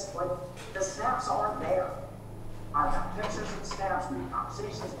do this, but the snaps aren't there. I have pictures of the snaps, we have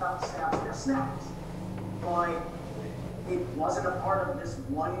conversations about the snaps, they're snaps. But it wasn't a part of this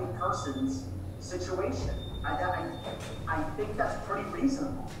one person's situation. I think that's pretty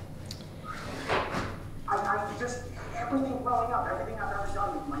reasonable. I just, everything growing up, everything I've ever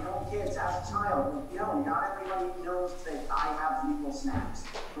done with my own kids, as a child, you know, not everybody knows that I have legal snaps.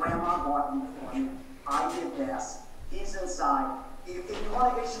 Grandma bought me for me. I did this. He's inside. If you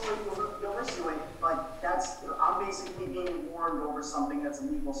want to issue it, you'll issue it, but I'm basically being warned over something that's a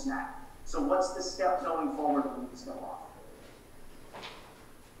legal snap. So what's the step going forward when these go off?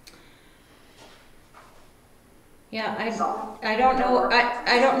 Yeah, I don't know,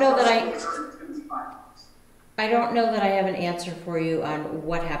 I don't know that I don't know that I have an answer for you on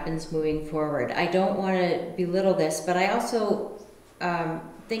what happens moving forward. I don't want to belittle this, but I also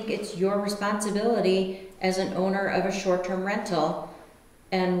think it's your responsibility as an owner of a short-term rental,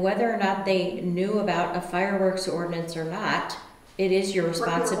 and whether or not they knew about a fireworks ordinance or not, it is your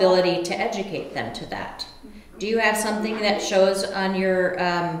responsibility to educate them to that. Do you have something that shows on your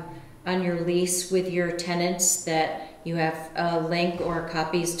lease with your tenants that you have a link or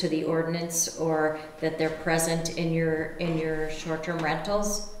copies to the ordinance, or that they're present in your short-term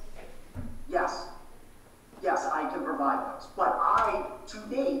rentals? Yes. Yes, I can provide those. But I, to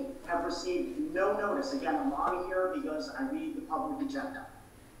date, have received no notice. Again, I'm on here because I read the public agenda.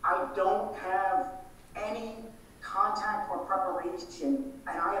 I don't have any contact or preparation,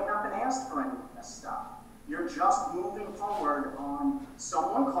 and I have not been asked for any of this stuff. You're just moving forward on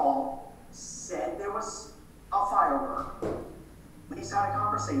someone called, said there was a firework, we had a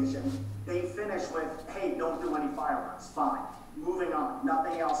conversation, they finished with, hey, don't do any fireworks, fine, moving on,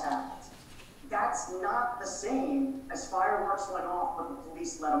 nothing else happens. That's not the same as fireworks went off, but the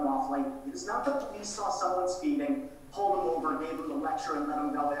police let them off later. It's not the police saw someone speeding, pulled them over, gave them the lecture, and let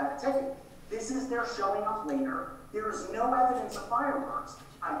them go without a ticket. This is their showing up later. There is no evidence of fireworks.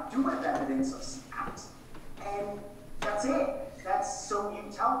 I do have evidence of snaps. And that's it. That's so you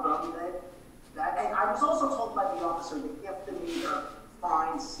tell them that, and I was also told by the officer that if the meter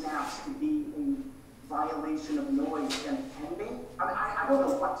finds snaps to be a violation of noise, then it can be. I mean, I don't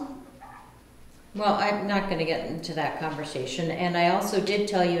know what to do with that. Well, I'm not going to get into that conversation. And I also did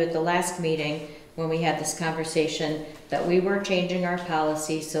tell you at the last meeting when we had this conversation that we were changing our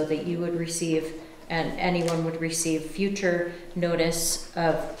policy so that you would receive, and anyone would receive, future notice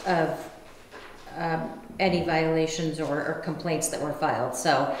of any violations or complaints that were filed.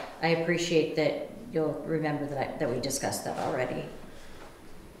 So I appreciate that you'll remember that we discussed that already.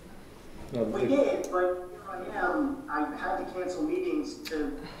 We did, but here I am. I had to cancel meetings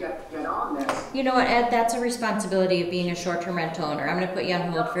to get on this. You know what, Ed? That's a responsibility of being a short-term rental owner. I'm going to put you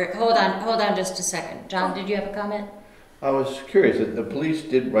on hold for. Hold on, just a second. John, did you have a comment? I was curious, that the police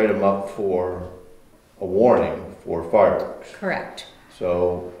did write them up for a warning for fireworks. Correct.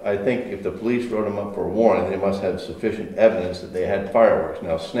 So I think if the police wrote them up for a warning, they must have sufficient evidence that they had fireworks.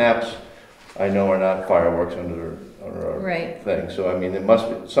 Now, snaps, I know, are not fireworks under our Right. thing. So I mean,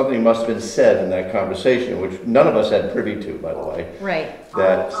 something must have been said in that conversation, which none of us had privy to, by the way. Right.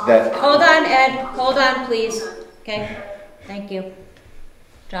 That. Hold on, Ed. Hold on, please. Okay. Thank you,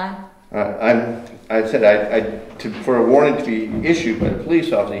 John. I said for a warning to be issued by the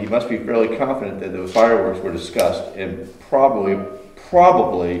police officer, he must be fairly confident that the fireworks were discussed and probably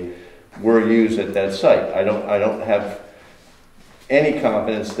were used at that site. I don't have any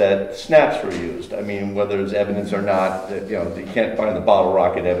confidence that snaps were used. I mean, whether there's evidence or not, that, you know, you can't find the bottle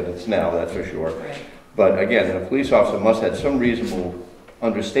rocket evidence now, that's for sure. Right. But again, a police officer must have some reasonable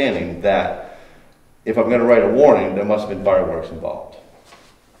understanding that if I'm going to write a warning, there must have been fireworks involved.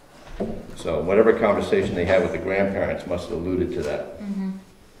 So whatever conversation they had with the grandparents must have alluded to that. Mm-hmm.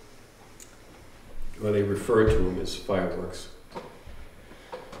 Well, they referred to them as fireworks,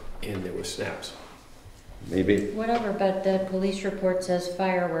 and there were snaps. Maybe. Whatever, but the police report says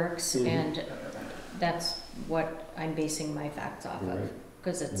fireworks, Mhm. and that's what I'm basing my facts off of, Right.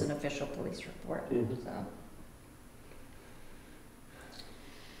 because it's an official police report. Mhm. So.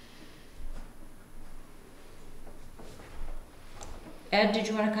 Ed, did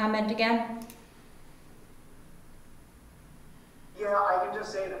you want to comment again? Yeah, I can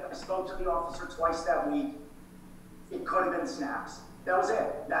just say that I spoke to the officer twice that week. It could have been snaps. That was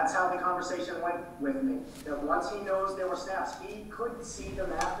it. That's how the conversation went with me. That once he knows there were snaps, he couldn't see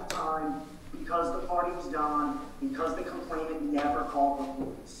them at the time because the party was done, because the complainant never called the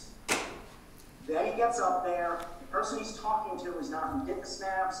police. Then he gets up there. The person he's talking to is not who did the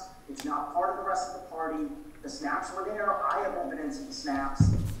snaps. It's not part of the rest of the party. The snaps were there. I have evidence of the snaps.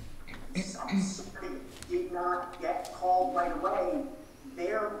 Somebody did not get called right away.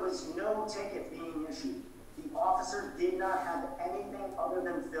 There was no ticket being issued. The officer did not have anything other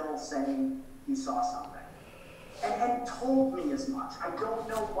than Phil saying he saw something. And told me as much. I don't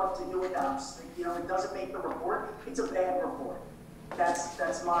know what to do with that. You know, it doesn't make the report. It's a bad report.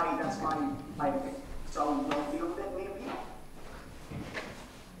 That's my opinion. So we'll deal with it in the appeal.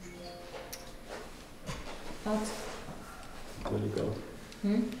 There you go.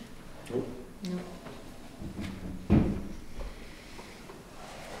 Hmm? Nope. No.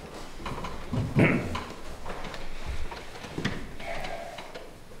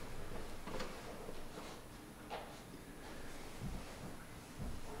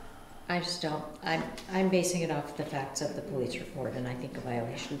 I just don't, I'm basing it off the facts of the police report, and I think a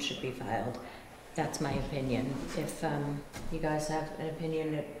violation should be filed. That's my opinion. If you guys have an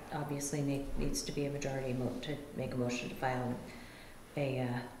opinion, it obviously needs to be a majority vote to make a motion to file a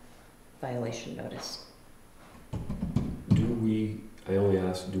violation notice. I only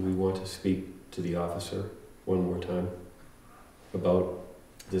ask, do we want to speak to the officer one more time about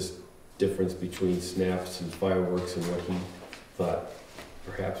this difference between snaps and fireworks and what he thought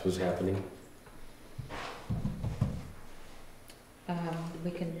perhaps was happening?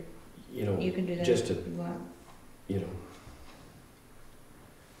 We can, You can do that just if to, you want.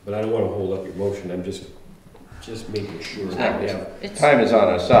 But I don't want to hold up your motion. I'm just making sure that we have. Time is on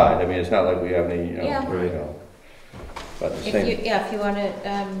our side. I mean, it's not like we have any, Yeah. But the If same. you want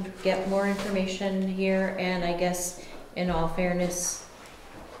to get more information here, and I guess in all fairness,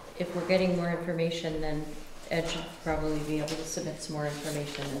 if we're getting more information, then Ed should probably be able to submit some more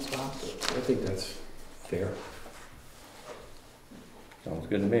information as well. I think that's fair. Sounds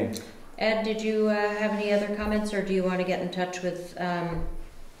good to me. Ed, did you have any other comments, or do you want to get in touch with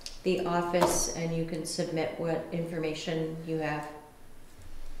the office and you can submit what information you have?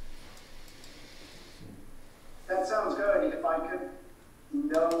 That sounds good. If I could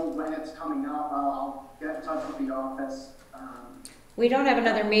know when it's coming up, I'll get in touch with the office. We don't have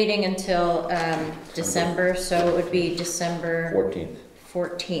another meeting until December, so it would be December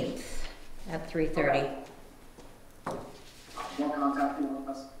 14th at 3:30. We'll contact the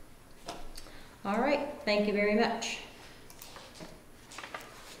office. All right, thank you very much.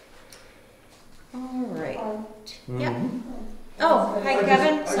 All right. Yep. Oh, hi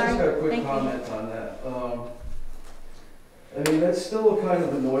Kevin, I sorry. just got a quick Thank you. comment on that. I mean, that's still kind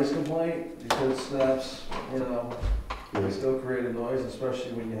of a noise complaint because snaps, they still create a noise,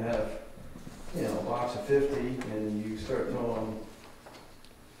 especially when you have, a box of 50 and you start throwing,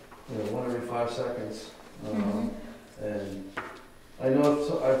 one every 5 seconds. And I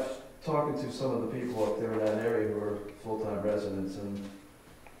know I've talked to some of the people up there in that area who are full-time residents, and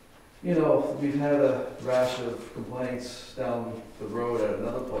we've had a rash of complaints down the road at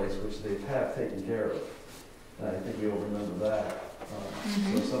another place, which they have taken care of. And I think we all remember that.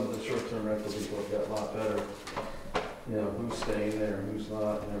 So some of the short-term rental people have got a lot better, who's staying there, who's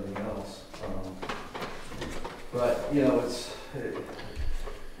not, and everything else. But,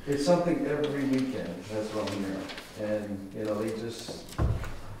 it's something every weekend, that's what I'm hearing. And,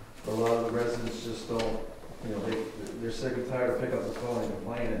 a lot of the residents just don't, they're sick and tired of picking up the phone and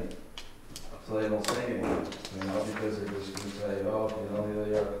complaining. So they don't say anything, because they're just gonna say, here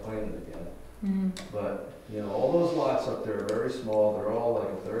they are complaining again. But, all those lots up there are very small, they're all like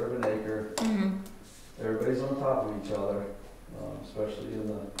a third of an acre. Everybody's on top of each other, especially in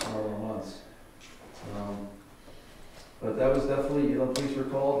the normal months. But that was definitely, police were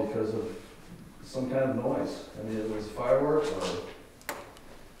called because of some kind of noise. I mean, it was fireworks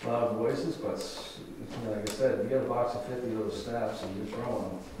or loud voices, but like I said, you get a box of 50 of those snaps and you're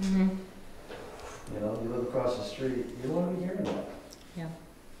throwing them. You live across the street, you don't want to be hearing that. Yeah.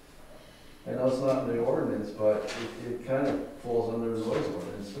 I know it's not in the ordinance, but it kind of falls under the noise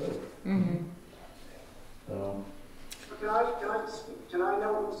ordinance too. Mm-hmm. So, Can I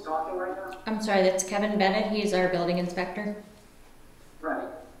know who's talking right now? I'm sorry, that's Kevin Bennett. He's our building inspector. Right.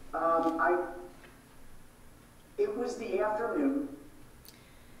 It was the afternoon.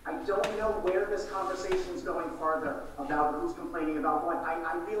 I don't know where this conversation is going farther about who's complaining about what. I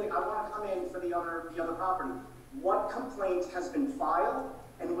want to come in for the other property. What complaint has been filed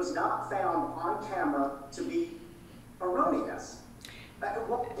and was not found on camera to be erroneous?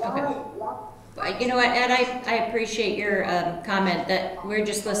 Why? You know what, Ed, I appreciate your comment that we're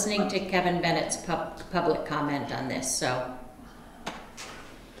just listening to Kevin Bennett's public comment on this, so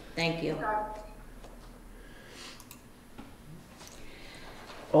thank you.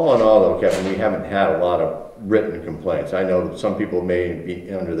 All in all, though, Kevin, we haven't had a lot of written complaints. I know that some people may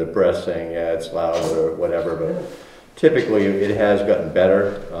be under the breath saying, yeah, it's loud or whatever, but typically it has gotten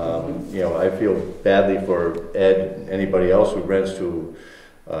better. I feel badly for Ed and anybody else who rents to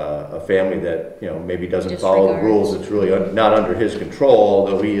a family that, maybe doesn't follow the rules. It's really not under his control,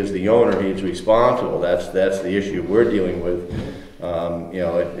 although he is the owner, he's responsible. That's the issue we're dealing with.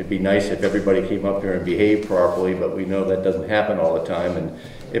 It'd be nice if everybody came up here and behaved properly, but we know that doesn't happen all the time. And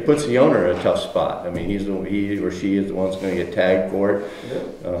it puts the owner in a tough spot. I mean, he or she is the one that's gonna get tagged for it.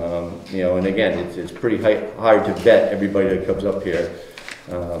 You know, and again, it's pretty hard to vet everybody that comes up here.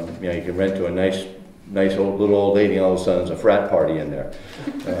 You know, you can rent to a nice little old lady, and all of a sudden there's a frat party in there.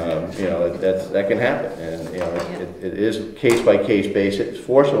 You know, that can happen, and you know, it is case by case basis.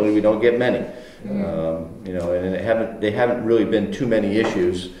 Fortunately, we don't get many. You know, and they haven't really been too many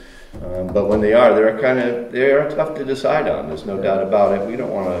issues. But when they are, they are tough to decide on. There's no doubt about it. We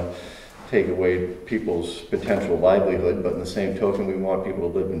don't want to take away people's potential livelihood, but in the same token, we want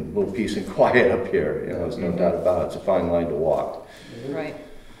people to live in a little peace and quiet up here. You know, there's no doubt about it. It's a fine line to walk. Right.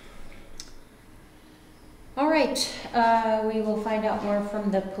 All right, we will find out more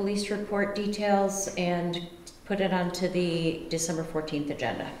from the police report details and put it onto the December 14th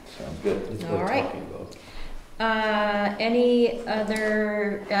agenda. Sounds good. That's All what I'm right. talking about.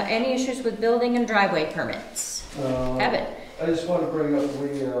 Any issues with building and driveway permits? Kevin? I just want to bring up,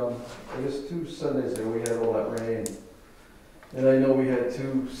 I guess 2 Sundays ago, we had all that rain. And I know we had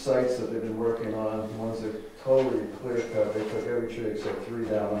 2 sites that they've been working on. One's a totally clear cut. They took every tree except 3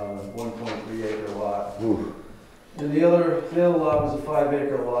 down on a 1.3 acre lot. Ooh. And the other lot was a 5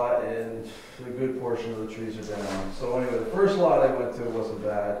 acre lot, and a good portion of the trees are down. So anyway, the first lot I went to wasn't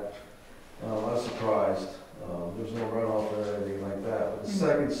bad. I was surprised. There was no runoff or anything like that. But the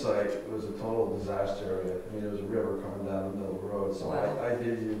second site was a total disaster area. I mean, there was a river coming down the middle of the road. So Wow. I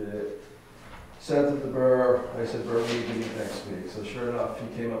did it. Sent it to Burr. I said, Burr, we need to meet next week. So sure enough, he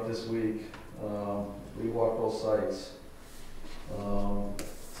came up this week. We walked both sites.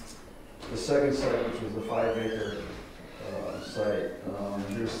 The second site, which was the 5 acre site,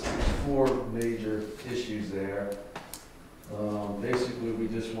 there's 4 major issues there. Basically, we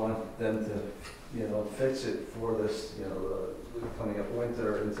just want them to, you know, fix it for this, you know, coming up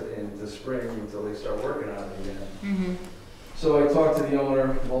winter into spring until they start working on it again. Mm-hmm. So I talked to the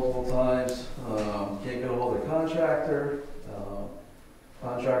owner multiple times, can't get a hold of the contractor.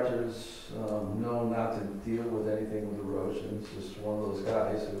 Contractors know not to deal with anything with erosion. It's just one of those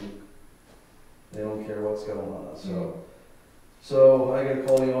guys who, they don't care what's going on. So I gotta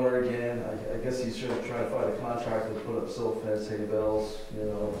call the owner again. I guess he's trying to find a contractor to put up silt fence, hay bales, you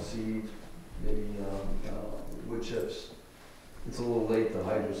know, seed, maybe wood chips. It's a little late to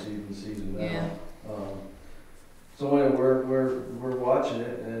hydro seed in season now. Yeah. So anyway, we're watching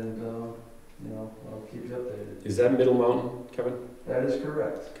it, and you know, I'll keep you updated. Is that Middle Mountain, Kevin? That is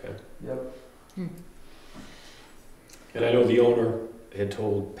correct. Okay. Yep. And I know the owner had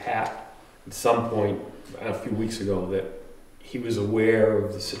told Pat at some point a few weeks ago that he was aware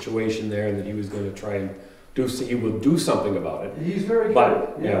of the situation there and that he was going to try and he will do something about it. He's very good.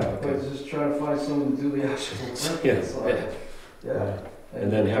 But, yeah, okay. but just trying to find someone to do the actual work. Yeah, It's like, yeah. yeah.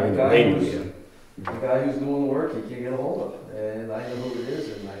 And then having the guy rain who's- again. The guy who's doing the work, he can't get a hold of, and I know who it is,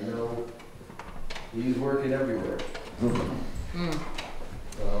 and I know he's working everywhere. So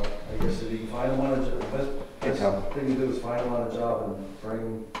I guess if you can find him on a job, the best thing to do is find him on a job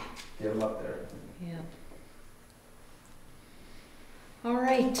and get him up there. Yeah. All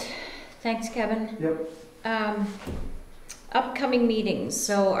right. Thanks, Kevin. Yep. Upcoming meetings.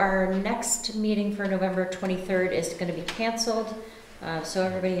 So our next meeting for November 23rd is going to be canceled. So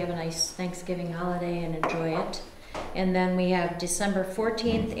everybody have a nice Thanksgiving holiday and enjoy it. And then we have December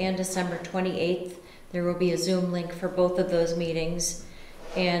 14th and December 28th. There will be a Zoom link for both of those meetings.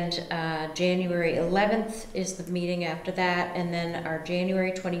 And January 11th is the meeting after that. And then our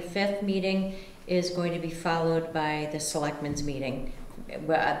January 25th meeting is going to be followed by the Selectmen's meeting,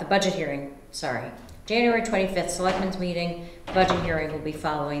 the budget hearing, sorry. January 25th, Selectmen's meeting, budget hearing will be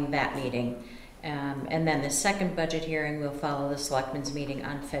following that meeting. And then the second budget hearing will follow the Selectmen's meeting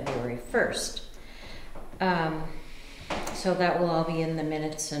on February 1st. So that will all be in the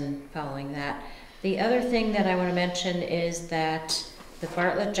minutes and following that. The other thing that I want to mention is that the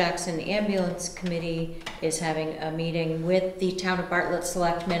Bartlett-Jackson Ambulance Committee is having a meeting with the Town of Bartlett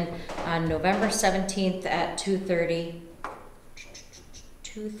Selectmen on November 17th at 2:30.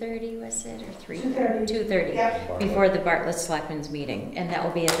 2:30 was it, or 3:30? 2:30. Yep. Before the Bartlett Selectmen's meeting, and that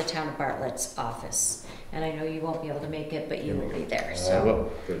will be at the Town of Bartlett's office. And I know you won't be able to make it, but you will be there.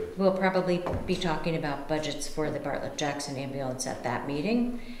 So we'll probably be talking about budgets for the Bartlett-Jackson ambulance at that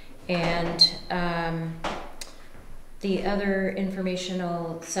meeting. And the other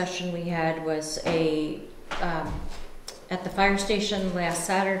informational session we had was at the fire station last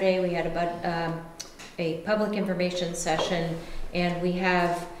Saturday. We had a public information session, and we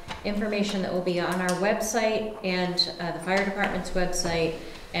have information that will be on our website and the fire department's website,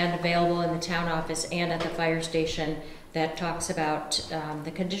 and available in the town office and at the fire station, that talks about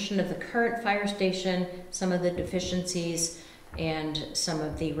the condition of the current fire station, some of the deficiencies, and some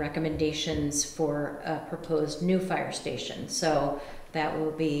of the recommendations for a proposed new fire station. So that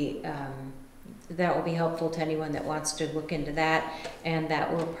will be helpful to anyone that wants to look into that, and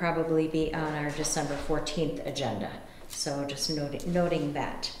that will probably be on our December 14th agenda. So just noting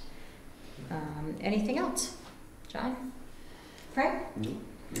that. Anything else? John? Frank?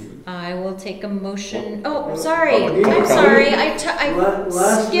 I will take a motion. Oh, sorry. I'm sorry. I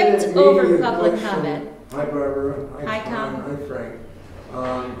skipped over public comment. Hi, Barbara. Hi, Tom. Hi, Frank.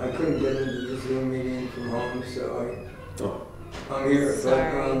 I couldn't get into the Zoom meeting from home, so I'm here.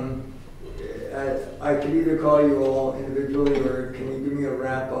 Sorry. But I could either call you all individually, or can you give me a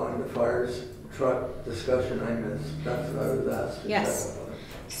wrap on the fires truck discussion I missed? That's what I was asking. Yes.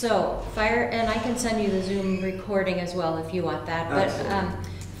 So fire, and I can send you the Zoom recording as well if you want that. But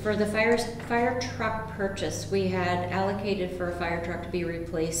for the fire truck purchase, we had allocated for a fire truck to be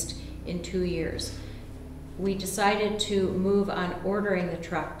replaced in 2 years. We decided to move on ordering the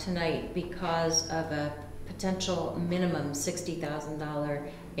truck tonight because of a potential minimum $60,000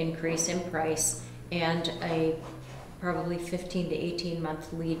 increase in price and a probably 15 to 18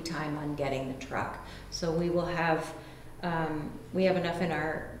 month lead time on getting the truck. So we will have, we have enough in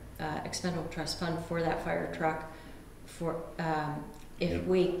our expendable trust fund for that fire truck for if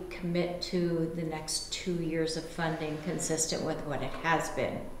we commit to the next 2 years of funding consistent with what it has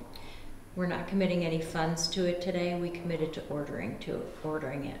been. We're not committing any funds to it today. We committed to ordering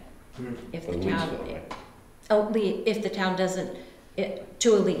it. If the town, if the town doesn't,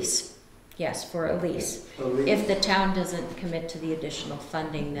 to a lease. Yes, for a lease. If the town doesn't commit to the additional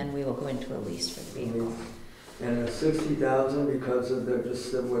funding, then we will go into a lease for the vehicle. And the 60,000 because of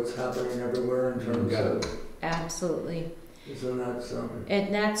just what's happening everywhere in terms of. Absolutely. Isn't that something?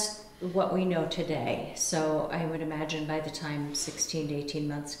 And that's what we know today. So I would imagine by the time 16 to 18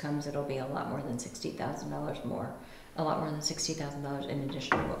 months comes, it'll be a lot more than $60,000 more. A lot more than $60,000 in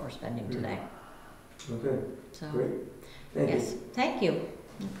addition to what we're spending today. Okay. So, great. Thank yes, you. thank you.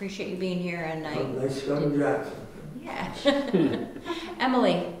 I appreciate you being here. And nice coming, Jackson. Yeah.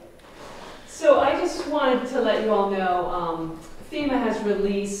 Emily. So I just wanted to let you all know, FEMA has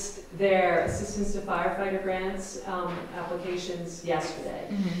released their Assistance to Firefighter Grants applications yesterday.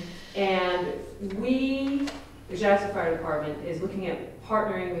 And we, the Jackson Fire Department, is looking at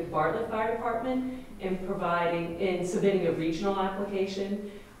partnering with Bartlett Fire Department in submitting a regional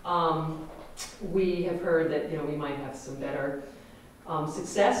application. We have heard that we might have some better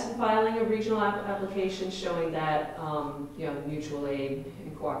success in filing a regional application showing that mutual aid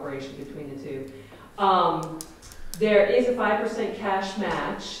and cooperation between the two. There is a 5% cash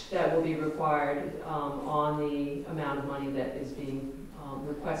match that will be required on the amount of money that is being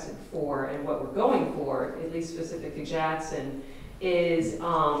requested for, and what we're going for, at least specific to Jackson, is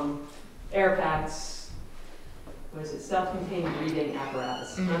Airpac's, what is it, self-contained breathing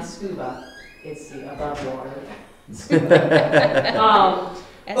apparatus, not scuba, it's the above water.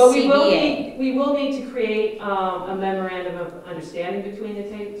 But we will need to create a memorandum of understanding between the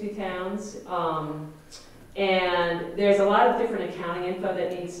two towns. And there's a lot of different accounting info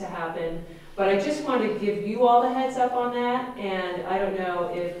that needs to happen. But I just wanted to give you all the heads up on that. And I don't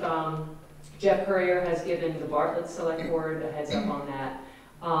know if Jeff Courier has given the Bartlett Select Board a heads up on that.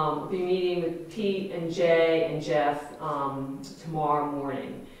 We'll be meeting with Pete and Jay and Jeff tomorrow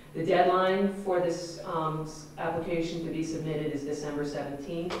morning. The deadline for this application to be submitted is December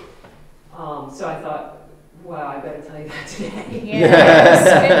 17th. So I thought, wow, I better tell you that today.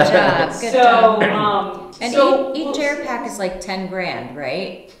 Yes, good job. Good job. And each Airpac is like 10 grand,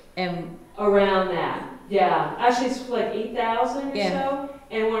 right? And around that, yeah. Actually, it's like 8,000 or so.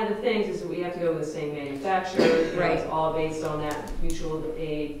 And one of the things is that we have to go with the same manufacturer. Right. It's all based on that mutual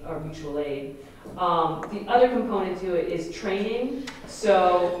aid. The other component to it is training.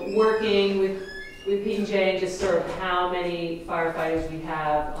 So working with P&J, just sort of how many firefighters we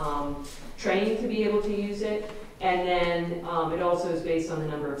have trained to be able to use it. And then it also is based on the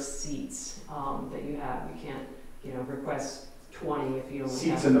number of seats that you have. You can't, request 20 if you only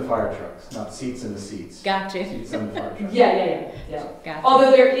seats have... in the fire trucks, not seats in the seats. Gotcha. Seats in the fire trucks. Yeah. Gotcha.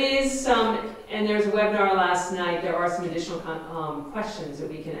 Although there is some, and there's a webinar last night, there are some additional questions that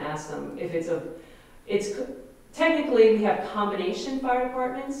we can ask them. If technically we have combination fire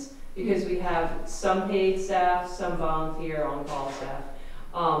departments because we have some paid staff, some volunteer on-call staff.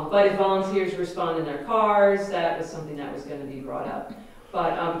 But if volunteers respond in their cars, that was something that was going to be brought up.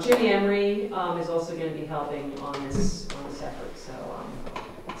 But Jimmy Emery is also going to be helping on this effort.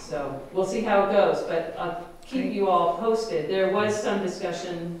 So we'll see how it goes. But I'll keep you all posted. There was some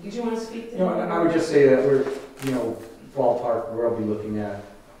discussion. Did you want to speak to that? I would just say that we're, ballpark, we'll be looking at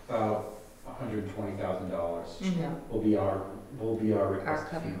 $120,000 will be our will be our request to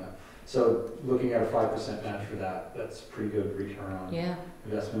cover. FEMA. So looking at a 5% match for that, that's pretty good return on Yeah,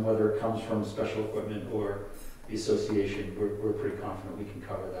 investment, whether it comes from special equipment or the association, we're pretty confident we can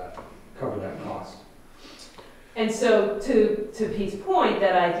cover that cost. And so to Pete's point,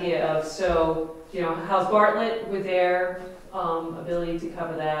 that idea of, so, you know, how's Bartlett with their ability to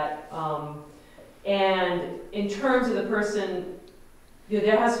cover that? And in terms of the person, you know,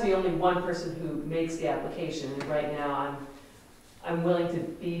 there has to be only one person who makes the application. And right now, I'm willing to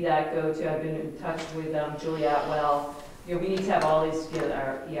be that go-to. I've been in touch with Julie Atwell. You know, we need to have all these, you know,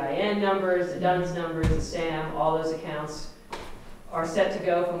 our EIN numbers, the DUNS numbers, the SAM, all those accounts are set to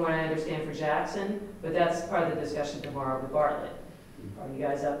go from what I understand for Jackson, but that's part of the discussion tomorrow with Bartlett. Are you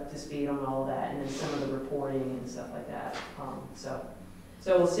guys up to speed on all of that? And then some of the reporting and stuff like that. So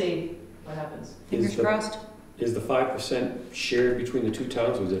we'll see what happens. fingers crossed. Is the 5% shared between the two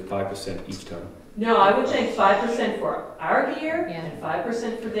towns, or is it 5% each town? No, I would think 5% for our gear Yeah. and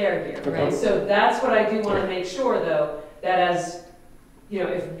 5% for their gear, Okay. right? So that's what I do want to make sure, though, that as, you know,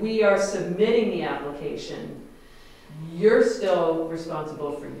 if we are submitting the application, you're still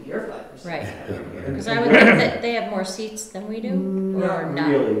responsible for your 5%. Right. Because I would think that they have more seats than we do, or Not not.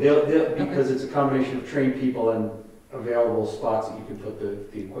 really, because it's a combination of trained people and available spots that you can put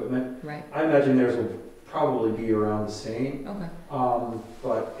the equipment. Right, I imagine theirs will probably be around the same. okay.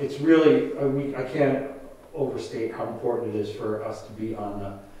 But it's really, I can't overstate how important it is for us to be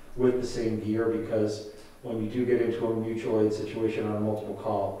with the same gear, because when you do get into a mutual aid situation on a multiple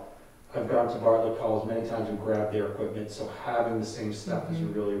call, I've gone to Bartlett calls many times and grabbed their equipment, so having the same stuff is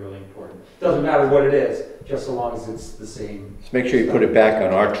really, really important. Doesn't matter what it is, just so long as it's the same. Just make sure you put it back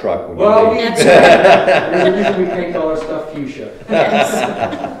on our truck when Well, you leave. there's a reason we paint all our stuff fuchsia.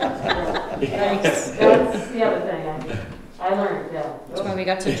 Yes. That's the other thing I learned, yeah. That's why we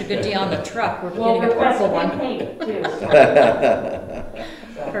got such a good deal on the truck. We're Well, getting a purple request one. and paint too.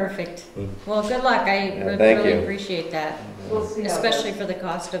 So, Perfect. Well, good luck. I Yeah, would thank really you. appreciate that, we'll see how it especially goes. for the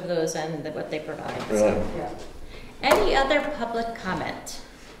cost of those and what they provide. Really. So. Yeah. Any other public comment?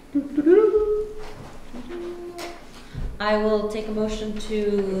 I will take a motion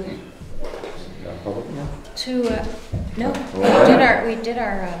to, no, we did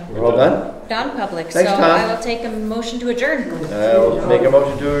our We're all done? non-public, so Thanks, Tom. I will take a motion to adjourn. I'll make a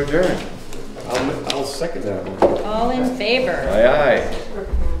motion to adjourn. I'll second that one. All in favor? Aye,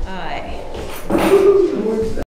 aye. Aye.